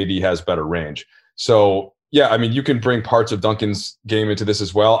 Duncan, but AD has better range. So yeah, I mean, you can bring parts of Duncan's game into this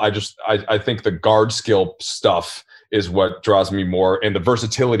as well. I think the guard skill stuff is what draws me more. And the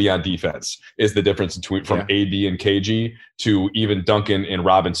versatility on defense is the difference from AD and KG to even Duncan and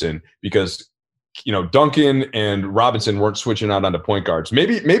Robinson, because Duncan and Robinson weren't switching out onto point guards.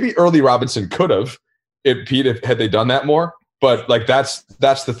 Maybe early Robinson could have, had they done that more. But like that's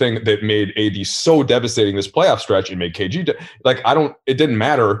the thing that made AD so devastating this playoff stretch and made KG it didn't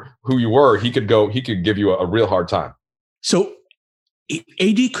matter who you were. He could give you a real hard time. So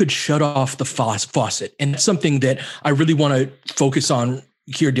AD could shut off the faucet. And that's something that I really want to focus on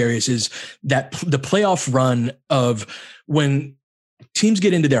here, Darius, is that the playoff run of when teams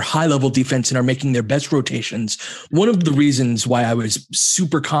get into their high-level defense and are making their best rotations. One of the reasons why I was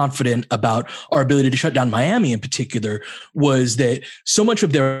super confident about our ability to shut down Miami in particular was that so much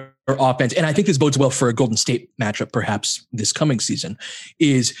of their offense, and I think this bodes well for a Golden State matchup perhaps this coming season,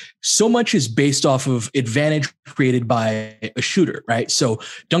 is so much is based off of advantage created by a shooter, right? So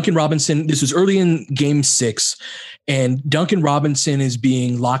Duncan Robinson, this was early in Game 6, and Duncan Robinson is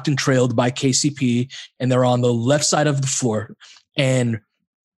being locked and trailed by KCP, and they're on the left side of the floor. And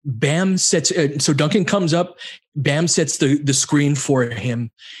Bam sets, so Duncan comes up, Bam sets the screen for him,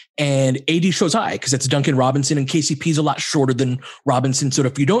 and AD shows high because it's Duncan Robinson, and KCP is a lot shorter than Robinson. So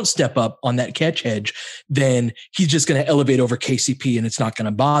if you don't step up on that catch edge, then he's just going to elevate over KCP and it's not going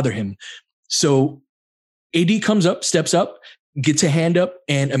to bother him. So AD comes up, steps up, gets a hand up,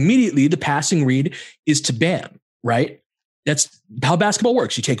 and immediately the passing read is to Bam, right? That's how basketball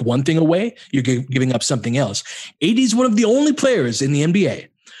works. You take one thing away, you're giving up something else. AD is one of the only players in the NBA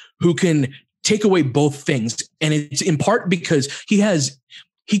who can take away both things. And it's in part because he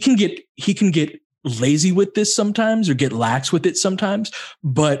can get lazy with this sometimes or get lax with it sometimes.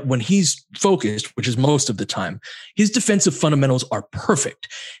 But when he's focused, which is most of the time, his defensive fundamentals are perfect.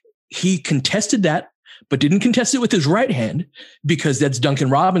 He contested that, but didn't contest it with his right hand because that's Duncan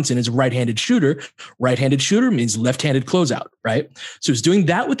Robinson is a right-handed shooter. Right-handed shooter means left-handed closeout, right? So he's doing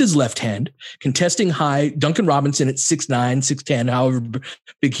that with his left hand, contesting high. Duncan Robinson at 6'9", 6'10", however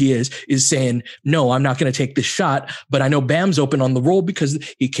big he is saying, no, I'm not going to take this shot, but I know Bam's open on the roll because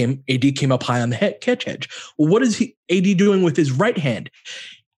AD came up high on the catch edge. Well, what is AD doing with his right hand?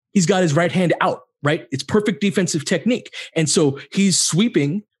 He's got his right hand out, right? It's perfect defensive technique. And so he's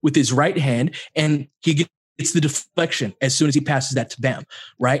sweeping with his right hand, and he gets the deflection as soon as he passes that to Bam,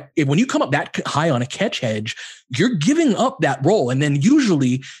 right? When you come up that high on a catch edge, you're giving up that roll. And then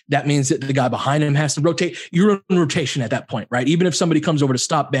usually that means that the guy behind him has to rotate. You're in rotation at that point, right? Even if somebody comes over to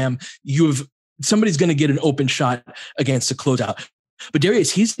stop Bam, somebody's going to get an open shot against a closeout. But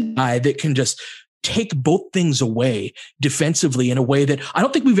Darius, he's the guy that can just take both things away defensively in a way that I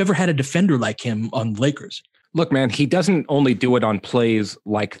don't think we've ever had a defender like him on the Lakers. Look, man, he doesn't only do it on plays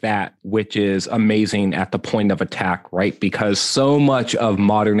like that, which is amazing at the point of attack, right? Because so much of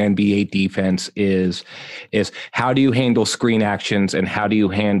modern NBA defense is how do you handle screen actions and how do you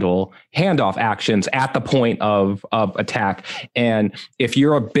handle handoff actions at the point of attack? And if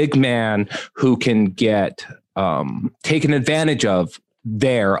you're a big man who can get taken advantage of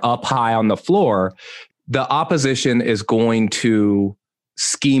there up high on the floor, the opposition is going to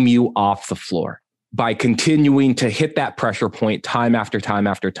scheme you off the floor by continuing to hit that pressure point time after time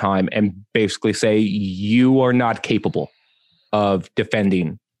after time and basically say, you are not capable of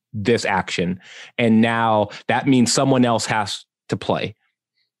defending this action. And now that means someone else has to play.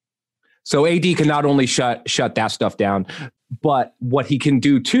 So AD can not only shut that stuff down, but what he can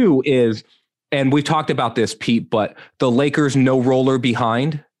do too is, and we talked about this, Pete, but the Lakers no roller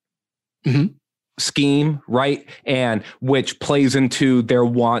behind scheme, right? And which plays into their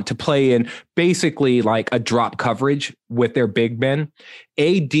want to play in basically like a drop coverage with their big men.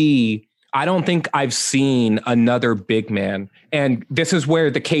 AD, I don't think I've seen another big man. And this is where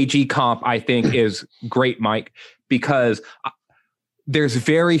the KG comp, I think, is great, Mike, because there's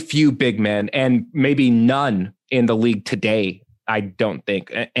very few big men and maybe none in the league today, I don't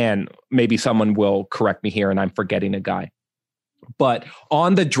think. And maybe someone will correct me here and I'm forgetting a guy. But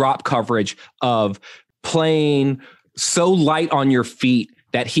on the drop coverage of playing so light on your feet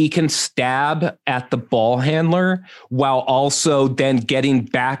that he can stab at the ball handler while also then getting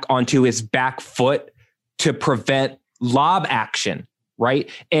back onto his back foot to prevent lob action, right?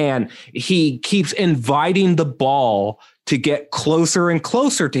 And he keeps inviting the ball to get closer and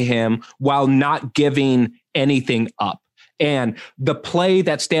closer to him while not giving anything up. And the play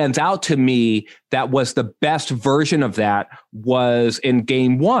that stands out to me that was the best version of that was in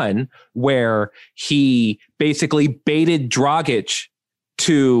game 1, where he basically baited Dragic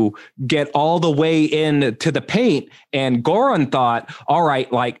to get all the way in to the paint. And Goran thought, all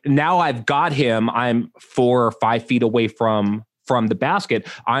right, like now I've got him. I'm 4 or 5 feet away from from the basket.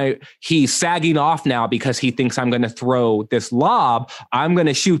 He's sagging off now because he thinks I'm going to throw this lob. I'm going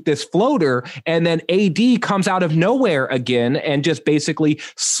to shoot this floater. And then AD comes out of nowhere again and just basically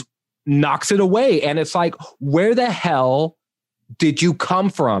knocks it away. And it's like, where the hell did you come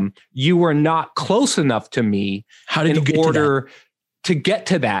from? You were not close enough to me. How did you get to get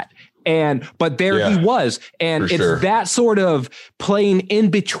to that? But there he was. And it's that sort of playing in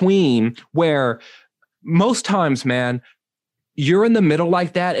between where most times, man, you're in the middle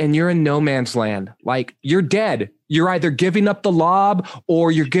like that and you're in no man's land. Like, you're dead. You're either giving up the lob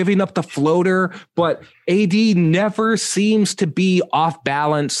or you're giving up the floater, but AD never seems to be off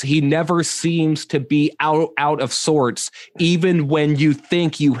balance. He never seems to be out of sorts, even when you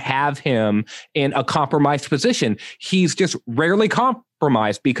think you have him in a compromised position. He's just rarely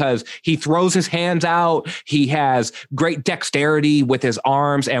compromised because he throws his hands out. He has great dexterity with his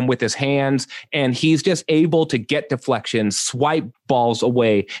arms and with his hands, and he's just able to get deflections, swipe balls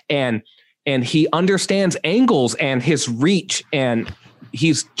away, and he understands angles and his reach, and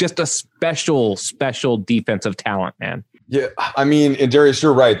he's just a special defensive talent, man. Yeah, I mean, and Darius,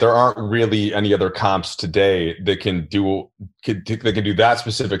 you're right. There aren't really any other comps today that can do that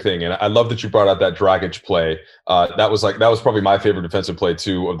specific thing. And I love that you brought out that Dragic play. That was probably my favorite defensive play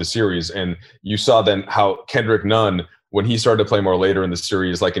too of the series. And you saw then how Kendrick Nunn, when he started to play more later in the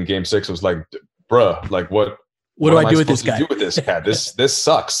series, like in Game 6, was like, bruh, like what do I do with this guy? Do with this cat? This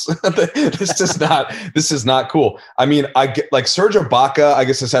sucks. This is not cool. I mean, I get like Serge Ibaka, I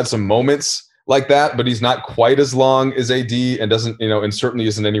guess, has had some moments like that, but he's not quite as long as AD and doesn't, and certainly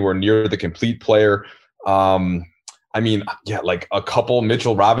isn't anywhere near the complete player. I mean, yeah, like a couple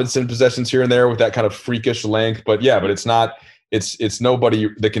Mitchell Robinson possessions here and there with that kind of freakish length, but it's not. It's nobody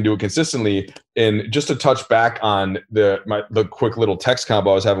that can do it consistently. And just to touch back on the quick little text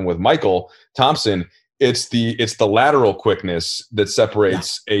combo I was having with Michael Thompson. It's the lateral quickness that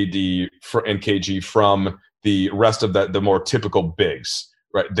separates AD and KG from the rest of the more typical bigs,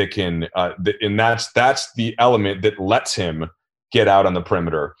 right? They can, and that's the element that lets him get out on the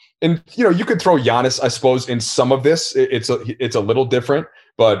perimeter. And you could throw Giannis, I suppose, in some of this. It's a little different,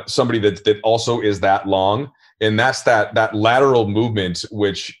 but somebody that also is that long, and that's that lateral movement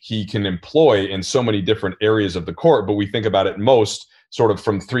which he can employ in so many different areas of the court. But we think about it most sort of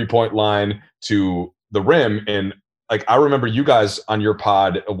from 3-point line to the rim. And like, I remember you guys on your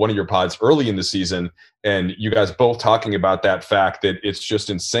pod, one of your pods early in the season, and you guys both talking about that fact that it's just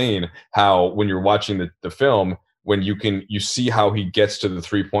insane how when you're watching the film, when you see how he gets to the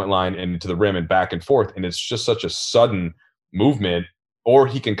 3-point line and to the rim and back and forth, and it's just such a sudden movement, or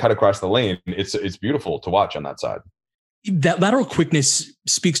he can cut across the lane. It's beautiful to watch on that side. That lateral quickness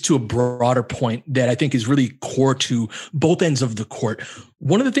speaks to a broader point that I think is really core to both ends of the court.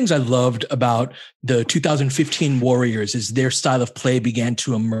 One of the things I loved about the 2015 Warriors is their style of play began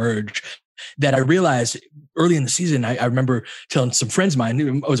to emerge that I realized early in the season. I remember telling some friends of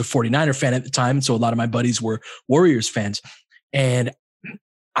mine, I was a 49er fan at the time, so a lot of my buddies were Warriors fans. And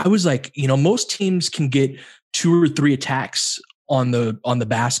I was like, most teams can get 2 or 3 attacks on the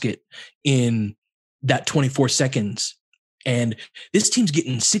basket in that 24 seconds. And this team's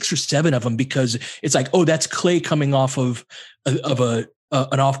getting 6 or 7 of them because it's like, oh, that's Clay coming off of an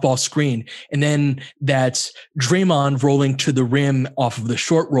off-ball screen. And then that's Draymond rolling to the rim off of the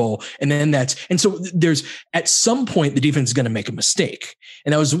short roll. And so there's, at some point, the defense is going to make a mistake.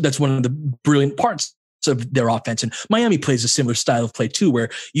 And that's one of the brilliant parts of their offense. And Miami plays a similar style of play too, where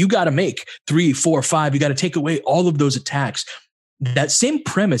you got to make 3, 4, 5. You got to take away all of those attacks. That same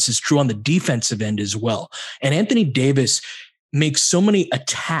premise is true on the defensive end as well. And Anthony Davis makes so many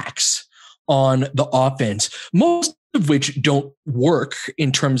attacks on the offense, most of which don't work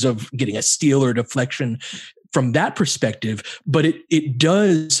in terms of getting a steal or deflection from that perspective, but it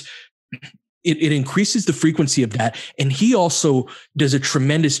does. It increases the frequency of that. And he also does a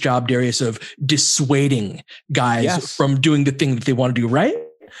tremendous job, Darius, of dissuading guys from doing the thing that they want to do, right?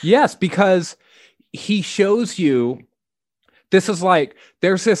 Yes, because he shows you. This is like,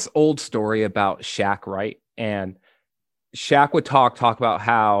 there's this old story about Shaq, right? And Shaq would talk about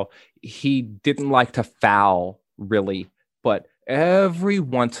how he didn't like to foul really, but every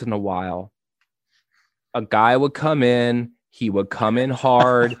once in a while, a guy would come in, he would come in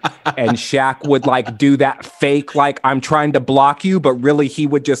hard, and Shaq would like do that fake, like, I'm trying to block you, but really he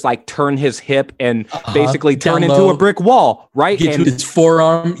would just like turn his hip and basically turn into a brick wall, right? And his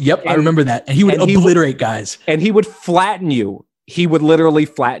forearm. Yep, I remember that. And he would obliterate guys. And he would flatten you. he would literally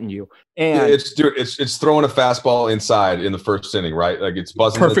flatten you. And it's throwing a fastball inside in the first inning, right? Like it's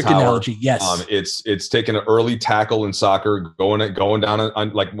buzzing perfect the tower. Analogy. Yes. It's taking an early tackle in soccer, going down on,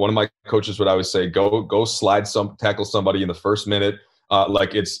 like one of my coaches would always say, go tackle somebody in the first minute.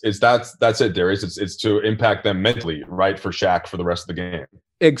 Like that's it, Darius. It's to impact them mentally, right? For Shaq for the rest of the game.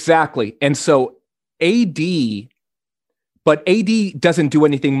 Exactly. And so AD doesn't do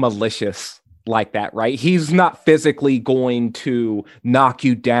anything malicious like that, right? He's not physically going to knock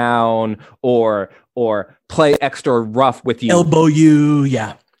you down or play extra rough with you. Elbow you,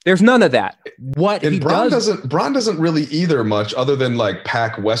 yeah. There's none of that. Bron doesn't really either much other than like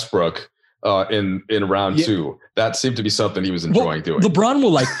pack Westbrook in round 2. That seemed to be something he was enjoying doing. LeBron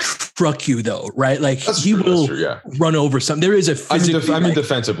will like truck you though, right? Like he will run over something. There is a I mean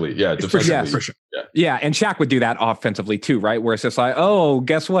defensively, defensively. For sure. Yeah, and Shaq would do that offensively too, right? Where it's just like, oh,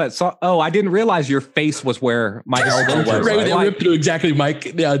 guess what? So, I didn't realize your face was where my elbow was. Right, they ripped through exactly,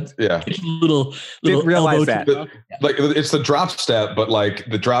 Mike. Yeah. Little didn't realize that. Like it's the drop step, but like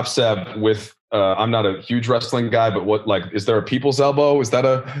the drop step with. I'm not a huge wrestling guy, but what, like, is there a people's elbow? Is that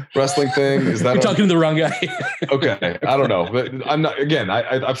a wrestling thing? Is that You're talking to the wrong guy? Okay. I don't know, but I'm not, again,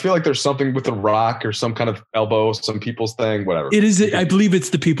 I feel like there's something with the Rock or some kind of elbow, some people's thing, whatever. It is. I believe it's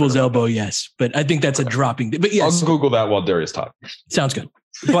the people's elbow. Yes. But I think that's a dropping, but yes. I'll Google that while Darius talks. Sounds good.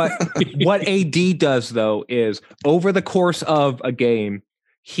 But what AD does though, is over the course of a game,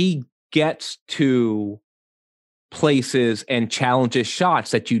 he gets to places and challenges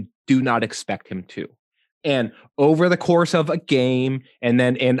shots that you do not expect him to. And over the course of a game, and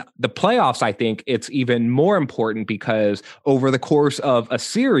then in the playoffs, I think it's even more important because over the course of a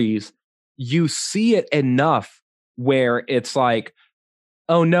series, you see it enough where it's like,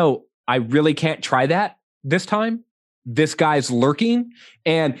 oh no, I really can't try that this time. This guy's lurking.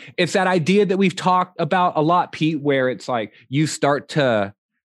 And it's that idea that we've talked about a lot, Pete, where it's like you start to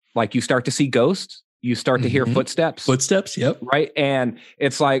see ghosts. You start to hear footsteps. Yep. Right. And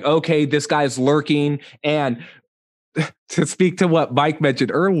it's like, okay, this guy's lurking. And to speak to what Mike mentioned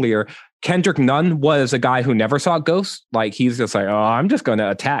earlier, Kendrick Nunn was a guy who never saw ghosts. Like, he's just like, oh, I'm just going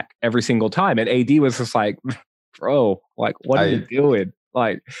to attack every single time. And AD was just like, bro, like, what are you doing?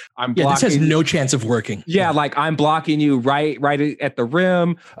 Like, I'm blocking. This has no chance of working. Yeah, like I'm blocking you right at the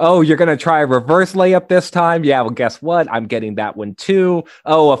rim. Oh, you're gonna try a reverse layup this time? Yeah, well, guess what? I'm getting that one too.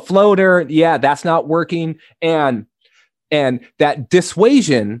 Oh, a floater. Yeah, that's not working. And that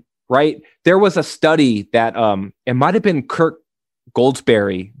dissuasion, right? There was a study that it might have been Kirk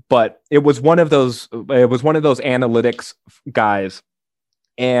Goldsberry, but it was one of those analytics guys,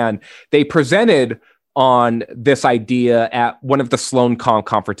 and they presented on this idea at one of the Sloan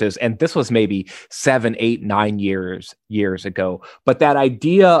conferences. And this was maybe 7, 8, 9 years ago. But that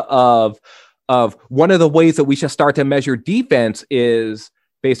idea of one of the ways that we should start to measure defense is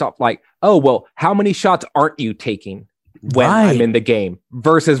based off like, oh, well, how many shots aren't you taking when I'm in the game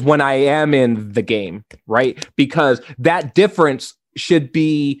versus when I am in the game, right? Because that difference should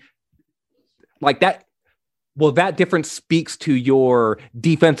be like that. Well, that difference speaks to your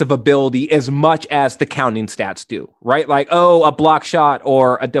defensive ability as much as the counting stats do, right? Like, oh, a block shot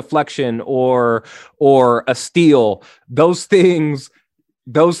or a deflection or a steal. Those things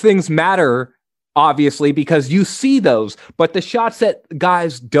matter, obviously, because you see those. But the shots that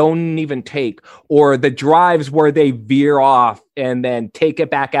guys don't even take, or the drives where they veer off and then take it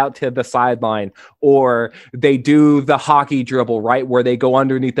back out to the sideline, or they do the hockey dribble, right, where they go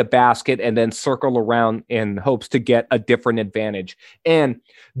underneath the basket and then circle around in hopes to get a different advantage. And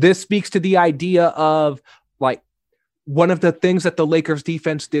this speaks to the idea of like one of the things that the Lakers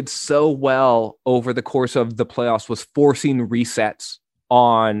defense did so well over the course of the playoffs was forcing resets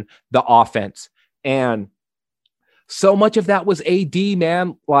on the offense. And so much of that was AD,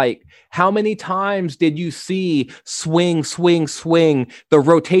 man. Like, how many times did you see swing? The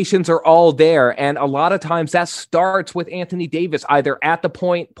rotations are all there. And a lot of times that starts with Anthony Davis, either at the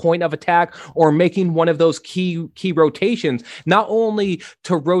point of attack or making one of those key rotations, not only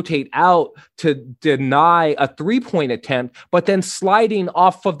to rotate out to deny a 3-point attempt, but then sliding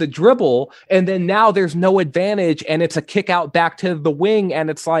off of the dribble. And then now there's no advantage and it's a kick out back to the wing. And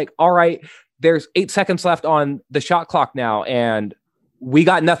it's like, all right, there's 8 seconds left on the shot clock now, and we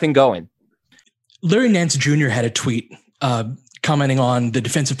got nothing going. Larry Nance Jr. had a tweet commenting on the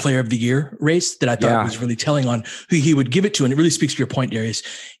Defensive Player of the Year race that I thought was really telling on who he would give it to. And it really speaks to your point, Darius,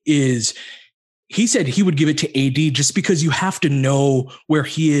 is he said he would give it to AD just because you have to know where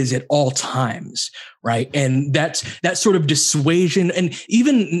he is at all times, right? And that's that sort of dissuasion, and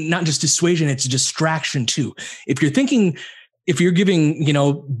even not just dissuasion, it's distraction too. If you're giving,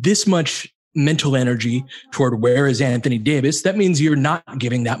 this much mental energy toward where is Anthony Davis, that means you're not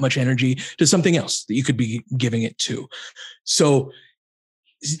giving that much energy to something else that you could be giving it to. So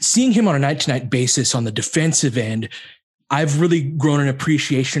seeing him on a night-to-night basis on the defensive end, I've really grown an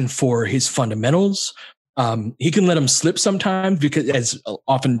appreciation for his fundamentals. He can let him slip sometimes because, as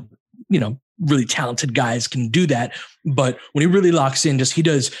often, really talented guys can do that. But when he really locks in, he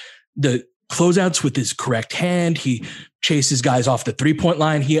does the closeouts with his correct hand. He chases guys off the 3-point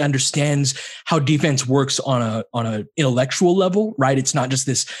line. He understands how defense works on a intellectual level, right? It's not just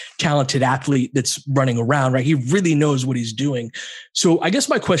this talented athlete that's running around, right? He really knows what he's doing. So I guess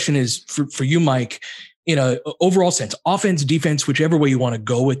my question is for you, Mike, in a overall sense, offense, defense, whichever way you want to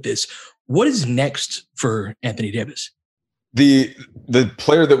go with this, what is next for Anthony Davis? The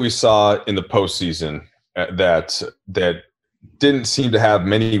player that we saw in the postseason that didn't seem to have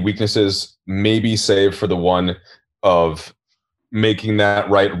many weaknesses, maybe save for the one of making that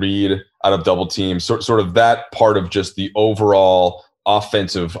right read out of double team, sort of that part of just the overall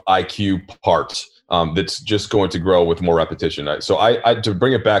offensive IQ part that's just going to grow with more repetition. So I to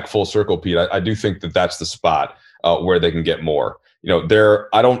bring it back full circle, Pete, I do think that that's the spot where they can get more.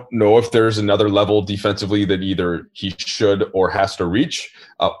 I don't know if there's another level defensively that either he should or has to reach.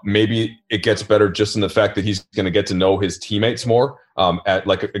 Maybe it gets better just in the fact that he's going to get to know his teammates more.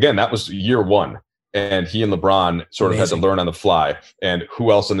 Again, that was year one, and he and LeBron sort of had to learn on the fly. And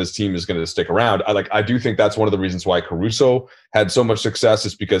who else on this team is going to stick around? I do think that's one of the reasons why Caruso had so much success,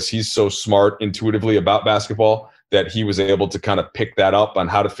 is because he's so smart intuitively about basketball that he was able to kind of pick that up on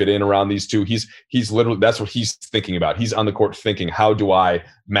how to fit in around these two. He's literally, that's what he's thinking about. He's on the court thinking, how do I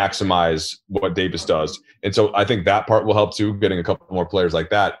maximize what Davis does? And so I think that part will help too, getting a couple more players like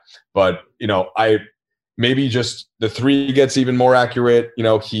that. But, maybe just the three gets even more accurate.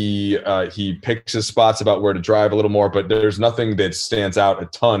 He picks his spots about where to drive a little more, but there's nothing that stands out a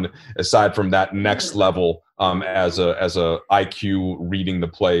ton aside from that next level as a IQ reading the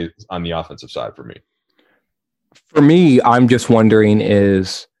play on the offensive side for me. For me, I'm just wondering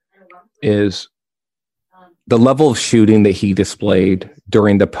is the level of shooting that he displayed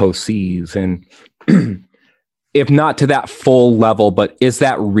during the postseason, if not to that full level, but is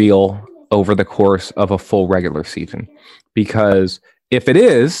that real over the course of a full regular season? Because if it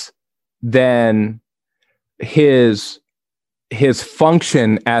is, then his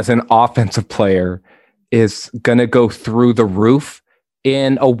function as an offensive player is going to go through the roof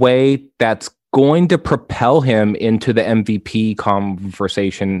in a way that's going to propel him into the MVP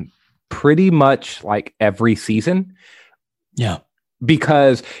conversation pretty much like every season. Yeah.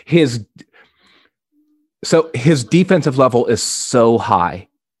 Because his defensive level is so high,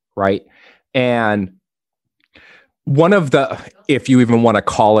 right? And one of the, if you even want to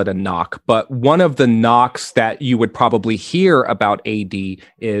call it a knock, but one of the knocks that you would probably hear about AD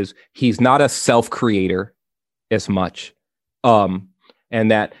is he's not a self-creator as much. And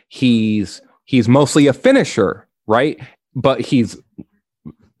that he's mostly a finisher, right? But he's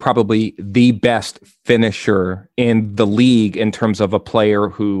probably the best finisher in the league in terms of a player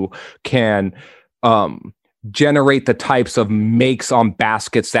who can generate the types of makes on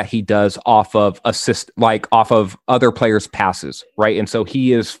baskets that he does off of off of other players' passes, right? And so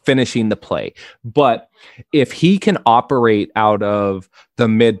he is finishing the play. But if he can operate out of the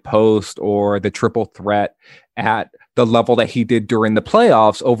mid post or the triple threat at the level that he did during the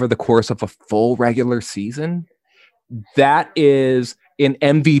playoffs over the course of a full regular season, that is an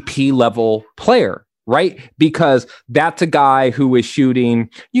MVP level player, right? Because that's a guy who is shooting,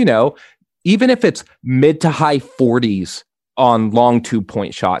 even if it's mid to high 40s on long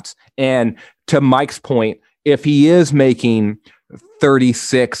 2-point shots. And to Mike's point, if he is making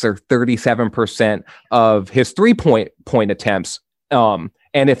 36 or 37% of his 3-point attempts, and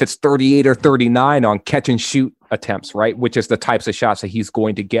if it's 38 or 39 on catch and shoot attempts, right, which is the types of shots that he's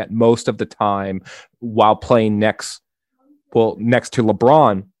going to get most of the time while playing next to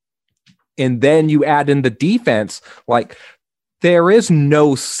LeBron, and then you add in the defense, there is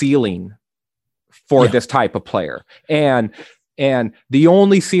no ceiling for this type of player. And the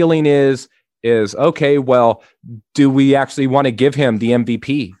only ceiling is okay, well, do we actually want to give him the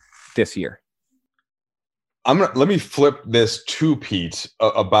MVP this year? Let me flip this to Pete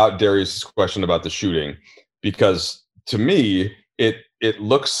about Darius' question about the shooting, because to me, it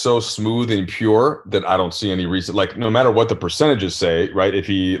looks so smooth and pure that I don't see any reason, no matter what the percentages say, right? If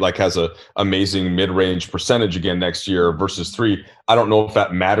he has a amazing mid-range percentage again next year versus 3, I don't know if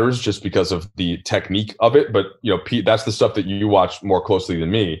that matters just because of the technique of it. But, Pete, that's the stuff that you watch more closely than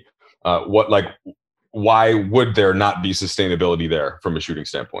me. why would there not be sustainability there from a shooting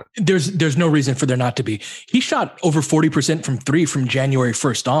standpoint? There's no reason for there not to be. He shot over 40% from three from January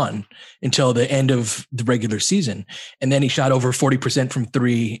 1st on until the end of the regular season. And then he shot over 40% from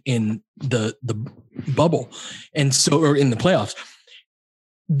three in the bubble. And so, or in the playoffs.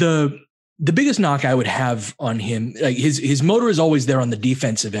 The biggest knock I would have on him, like his motor is always there on the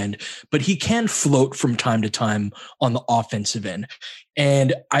defensive end, but he can float from time to time on the offensive end.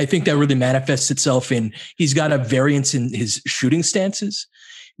 And I think that really manifests itself in he's got a variance in his shooting stances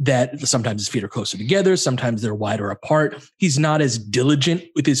that sometimes his feet are closer together. Sometimes they're wider apart. He's not as diligent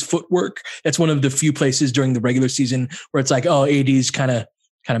with his footwork. That's one of the few places during the regular season where it's like, oh, AD's kind of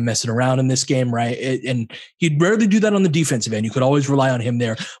messing around in this game, right? And he'd rarely do that on the defensive end. You could always rely on him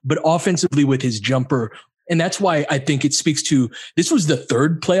there, but offensively with his jumper. And that's why I think it speaks to, this was the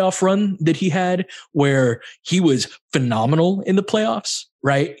third playoff run that he had where he was phenomenal in the playoffs,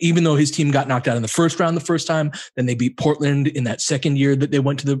 right? Even though his team got knocked out in the first round the first time, then they beat Portland in that second year that they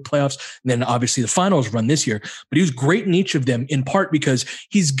went to the playoffs. And then obviously the finals run this year, but he was great in each of them in part because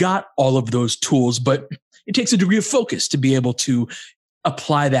he's got all of those tools, but it takes a degree of focus to be able to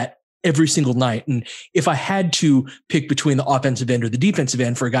apply that every single night. And if I had to pick between the offensive end or the defensive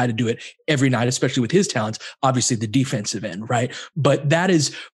end for a guy to do it every night, especially with his talents, obviously the defensive end, right? But that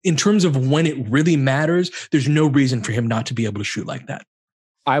is, in terms of when it really matters, there's no reason for him not to be able to shoot like that.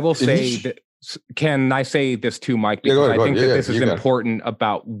 I will say that, can I say this too, Mike? Because I think that this is important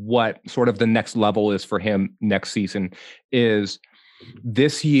about what sort of the next level is for him next season. Is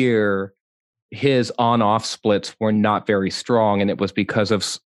this year, his on-off splits were not very strong, and it was because of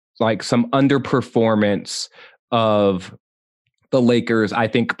like some underperformance of the Lakers, I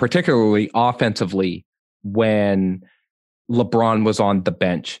think particularly offensively when LeBron was on the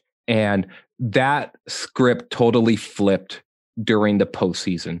bench. And that script totally flipped during the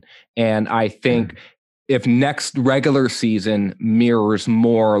postseason. And I think if next regular season mirrors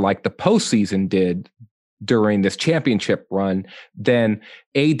more like the postseason did during this championship run, then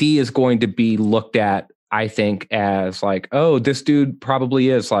AD is going to be looked at, I think, as like, oh, this dude probably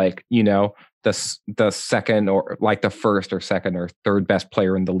is like, you know, the second or like the first or second or third best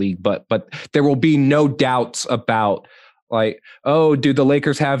player in the league. But there will be no doubts about like, oh, do the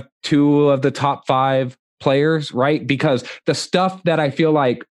Lakers have two of the top five players, right? Because the stuff that I feel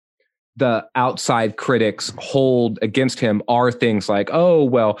like the outside critics hold against him are things like, oh,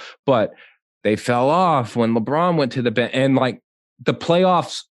 well, but they fell off when LeBron went to the bench, and like the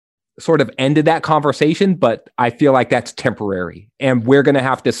playoffs sort of ended that conversation, but I feel like that's temporary and we're going to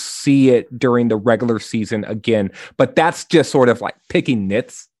have to see it during the regular season again. But that's just sort of like picking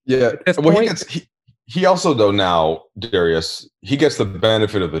nits. Yeah. Well, he also though now, Darius, he gets the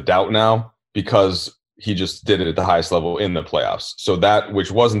benefit of the doubt now because he just did it at the highest level in the playoffs. So that, which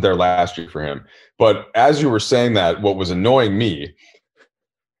wasn't there last year for him. But as you were saying that, what was annoying me,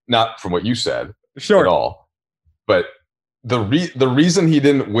 not from what you said at all, but the reason he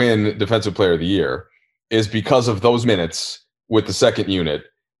didn't win Defensive Player of the Year is because of those minutes with the second unit.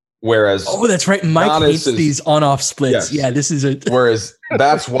 Whereas, oh, that's right, Mike hates these on-off splits. Yes. Yeah, this is a. Whereas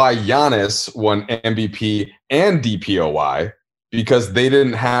that's why Giannis won MVP and DPOY, because they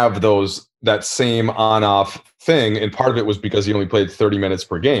didn't have that same on-off thing, and part of it was because he only played 30 minutes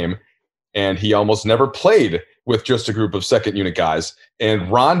per game, and he almost never played with just a group of second unit guys.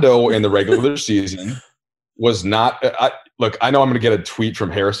 And Rondo in the regular season was not. Look, I know I'm going to get a tweet from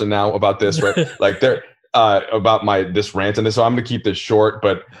Harrison now about this, right? Like about this rant and this, so I'm going to keep this short.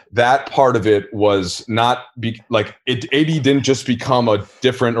 But that part of it was not AD didn't just become a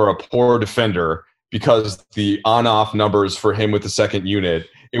different or a poor defender because the on-off numbers for him with the second unit.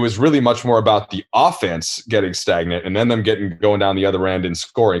 It was really much more about the offense getting stagnant and then them going down the other end and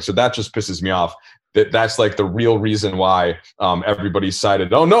scoring. So that just pisses me off. That's like the real reason why everybody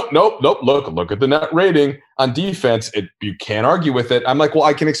cited, oh, nope. Look at the net rating on defense. You can't argue with it. I'm like, well,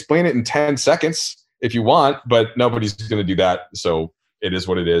 I can explain it in 10 seconds if you want, but nobody's going to do that. So it is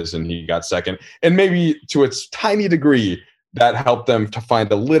what it is. And he got second. And maybe to its tiny degree, that helped them to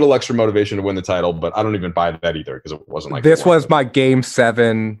find a little extra motivation to win the title. But I don't even buy that either because it wasn't like this was my Game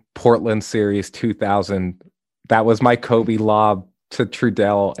 7 Portland Series 2000. That was my Kobe lob to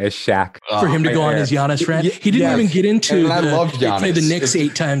Trudell as Shaq. For him to go on his Giannis rant. He didn't even get into I love Giannis. Play the Knicks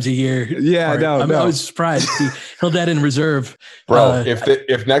 8 times a year. Yeah, no. I was surprised. He held that in reserve. Bro,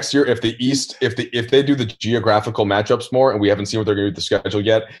 if next year, if they do the geographical matchups more, and we haven't seen what they're going to do with the schedule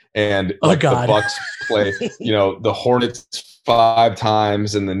yet, and the Bucks play, the Hornets 5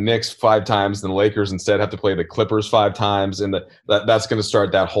 times and the Knicks 5 times, and the Lakers instead have to play the Clippers 5 times, and that's going to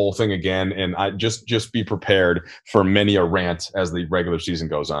start that whole thing again. And I just be prepared for many a rant as the regular season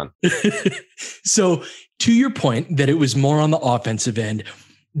goes on. So to your point that it was more on the offensive end,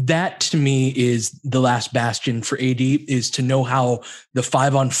 that to me is the last bastion for AD, is to know how the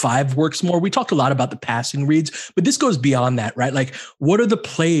 5-on-5 works more. We talked a lot about the passing reads, but this goes beyond that, right? Like, what are the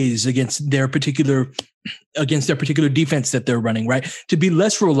plays against their particular defense that they're running, right? To be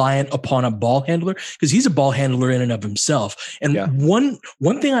less reliant upon a ball handler, because he's a ball handler in and of himself. And one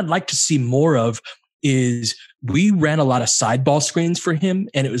thing I'd like to see more of is we ran a lot of side ball screens for him,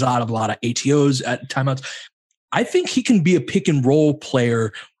 and it was out of a lot of ATOs at timeouts. I think he can be a pick and roll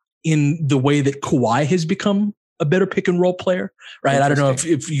player in the way that Kawhi has become a better pick and roll player, right? I don't know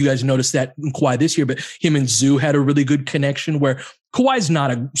if you guys noticed that in Kawhi this year, but him and Zoo had a really good connection where Kawhi's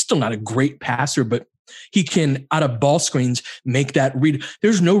still not a great passer, but he can, out of ball screens, make that read.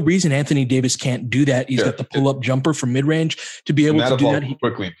 There's no reason Anthony Davis can't do that. He's got the pull-up jumper from mid-range to be able to do that.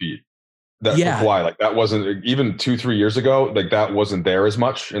 Quickly, Pete. For Kawhi, like that wasn't even 2-3 years ago, like that wasn't there as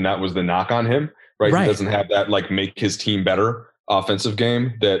much, and that was the knock on him. Right. He doesn't have that like make his team better offensive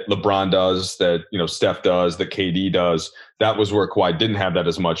game that LeBron does, that Steph does, that KD does. That was where Kawhi didn't have that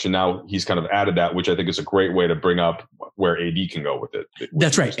as much, and now he's kind of added that, which I think is a great way to bring up where AD can go with it.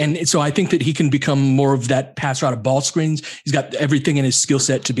 That's right, and so I think that he can become more of that passer out of ball screens. He's got everything in his skill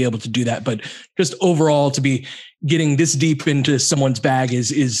set to be able to do that, but just overall to be getting this deep into someone's bag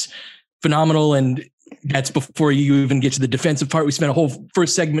is phenomenal. And that's before you even get to the defensive part. We spent a whole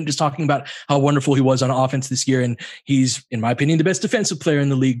first segment just talking about how wonderful he was on offense this year. And he's, in my opinion, the best defensive player in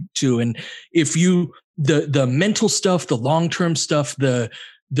the league too. And if the mental stuff, the long-term stuff, the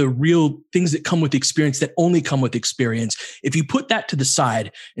real things that come with experience, that only come with experience, if you put that to the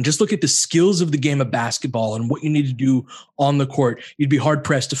side and just look at the skills of the game of basketball and what you need to do on the court, you'd be hard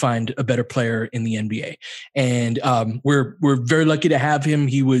pressed to find a better player in the NBA. And we're very lucky to have him.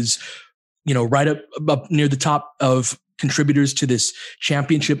 He was, right up near the top of contributors to this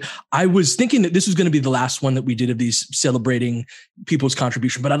championship. I was thinking that this was going to be the last one that we did of these celebrating people's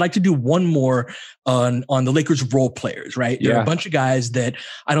contribution, but I'd like to do one more on the Lakers role players, right? There are a bunch of guys that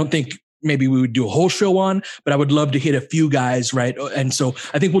I don't think maybe we would do a whole show on, but I would love to hit a few guys, right? And so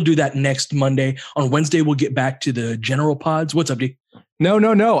I think we'll do that next Monday. On Wednesday, we'll get back to the general pods. What's up, D?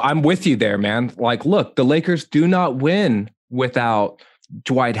 No. I'm with you there, man. Like, look, the Lakers do not win without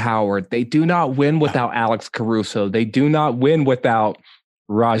Dwight Howard. They do not win without Alex Caruso. They do not win without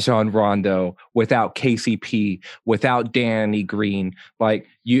Rajon Rondo, without KCP, without Danny Green. And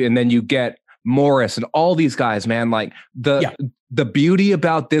then you get Morris and all these guys, man. Like the beauty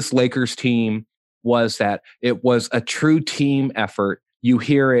about this Lakers team was that it was a true team effort. You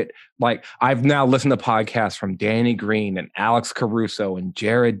hear it, like I've now listened to podcasts from Danny Green and Alex Caruso and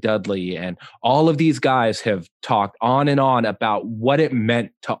Jared Dudley, and all of these guys have talked on and on about what it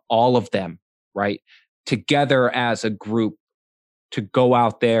meant to all of them, right? Together as a group to go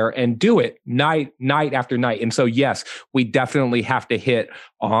out there and do it night after night. And so, yes, we definitely have to hit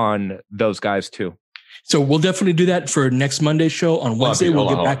on those guys too. So we'll definitely do that for next Monday's show. On Wednesday, we'll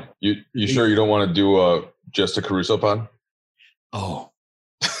get back. You sure you don't want to do just a Caruso pod? Oh.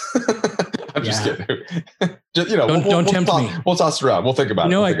 I'm just kidding. Don't tempt me. We'll toss it around. We'll think about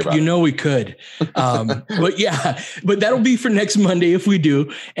it. We could. But that'll be for next Monday if we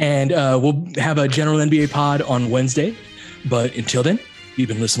do. And we'll have a general NBA pod on Wednesday. But until then, you've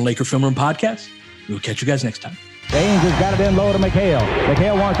been listening to Laker Film Room Podcast. We'll catch you guys next time. Baines has got it in low to McHale.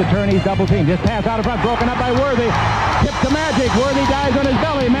 McHale wants to turn. He's double teamed. Just pass out in front. Broken up by Worthy. Tip to Magic. Worthy dies on his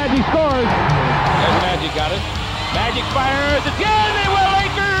belly. Magic scores. There's Magic. Got it. Magic fires. It's good. They will.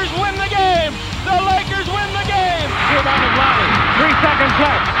 Lakers win the game. The Lakers win the game. Rebound of Lonnie. 3 seconds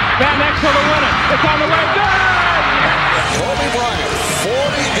left. Van Exel to win it. It's on the way. Good. Kobe Bryant,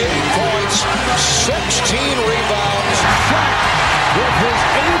 48 points, 16 rebounds. Shaq with his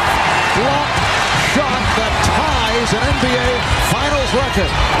 8th block shot that ties an NBA Finals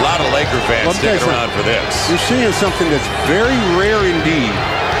record. A lot of Laker fans sticking around for this. You're seeing something that's very rare indeed.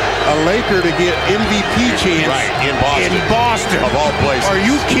 A Laker to get MVP chance in Boston. Of all places. Are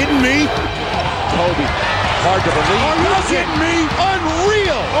you kidding me? Kobe, hard to believe. Are you kidding me?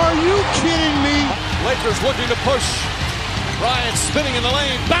 Unreal. Are you kidding me? Lakers looking to push. Bryant spinning in the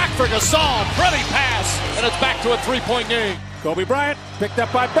lane. Back for Gasol. Pretty pass. And it's back to a 3-point game. Kobe Bryant picked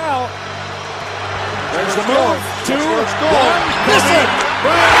up by Bell. There's the move. 2, 1. Miss it.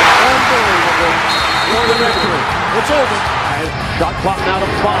 Unbelievable. For the victory. It's over. Shot clock now to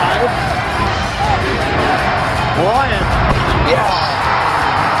 5. Bryant. Yes.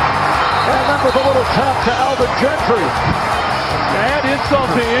 And then with a little tap to Alvin Gentry. Add insult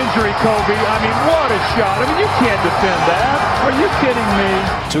to injury, Kobe. I mean, what a shot. I mean, you can't defend that. Are you kidding me?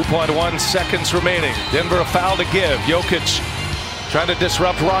 2.1 seconds remaining. Denver a foul to give. Jokic trying to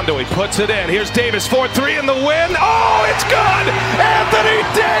disrupt Rondo. He puts it in. Here's Davis, 4-3 in the win. Oh, it's good! Anthony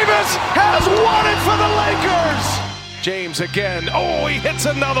Davis has won it for the Lakers! James again. Oh, he hits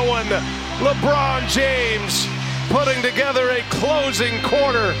another one. LeBron James putting together a closing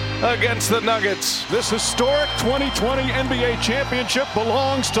quarter against the Nuggets. This historic 2020 NBA championship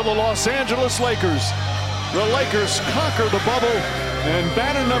belongs to the Los Angeles Lakers. The Lakers conquer the bubble, and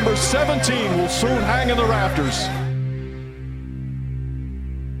banner number 17 will soon hang in the rafters.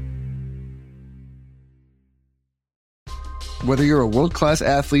 Whether you're a world-class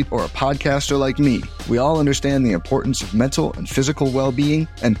athlete or a podcaster like me, we all understand the importance of mental and physical well-being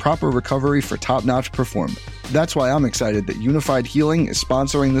and proper recovery for top-notch performance. That's why I'm excited that Unified Healing is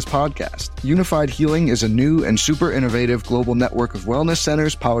sponsoring this podcast. Unified Healing is a new and super innovative global network of wellness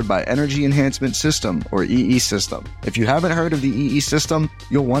centers powered by Energy Enhancement System, or EE System. If you haven't heard of the EE System,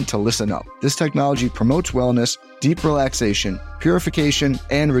 you'll want to listen up. This technology promotes wellness, deep relaxation, purification,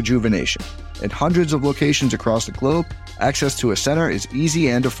 and rejuvenation. At hundreds of locations across the globe, access to a center is easy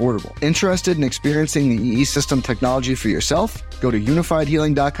and affordable. Interested in experiencing the EE System technology for yourself? Go to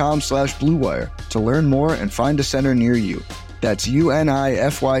unifiedhealing.com/bluewire to learn more and find a center near you. That's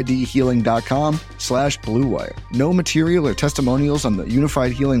unifydhealing.com/bluewire. No material or testimonials on the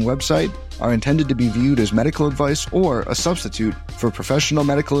Unified Healing website are intended to be viewed as medical advice or a substitute for professional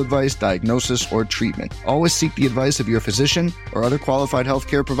medical advice, diagnosis, or treatment. Always seek the advice of your physician or other qualified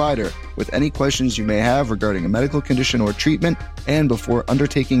healthcare provider with any questions you may have regarding a medical condition or treatment and before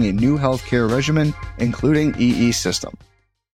undertaking a new healthcare regimen, including EE System.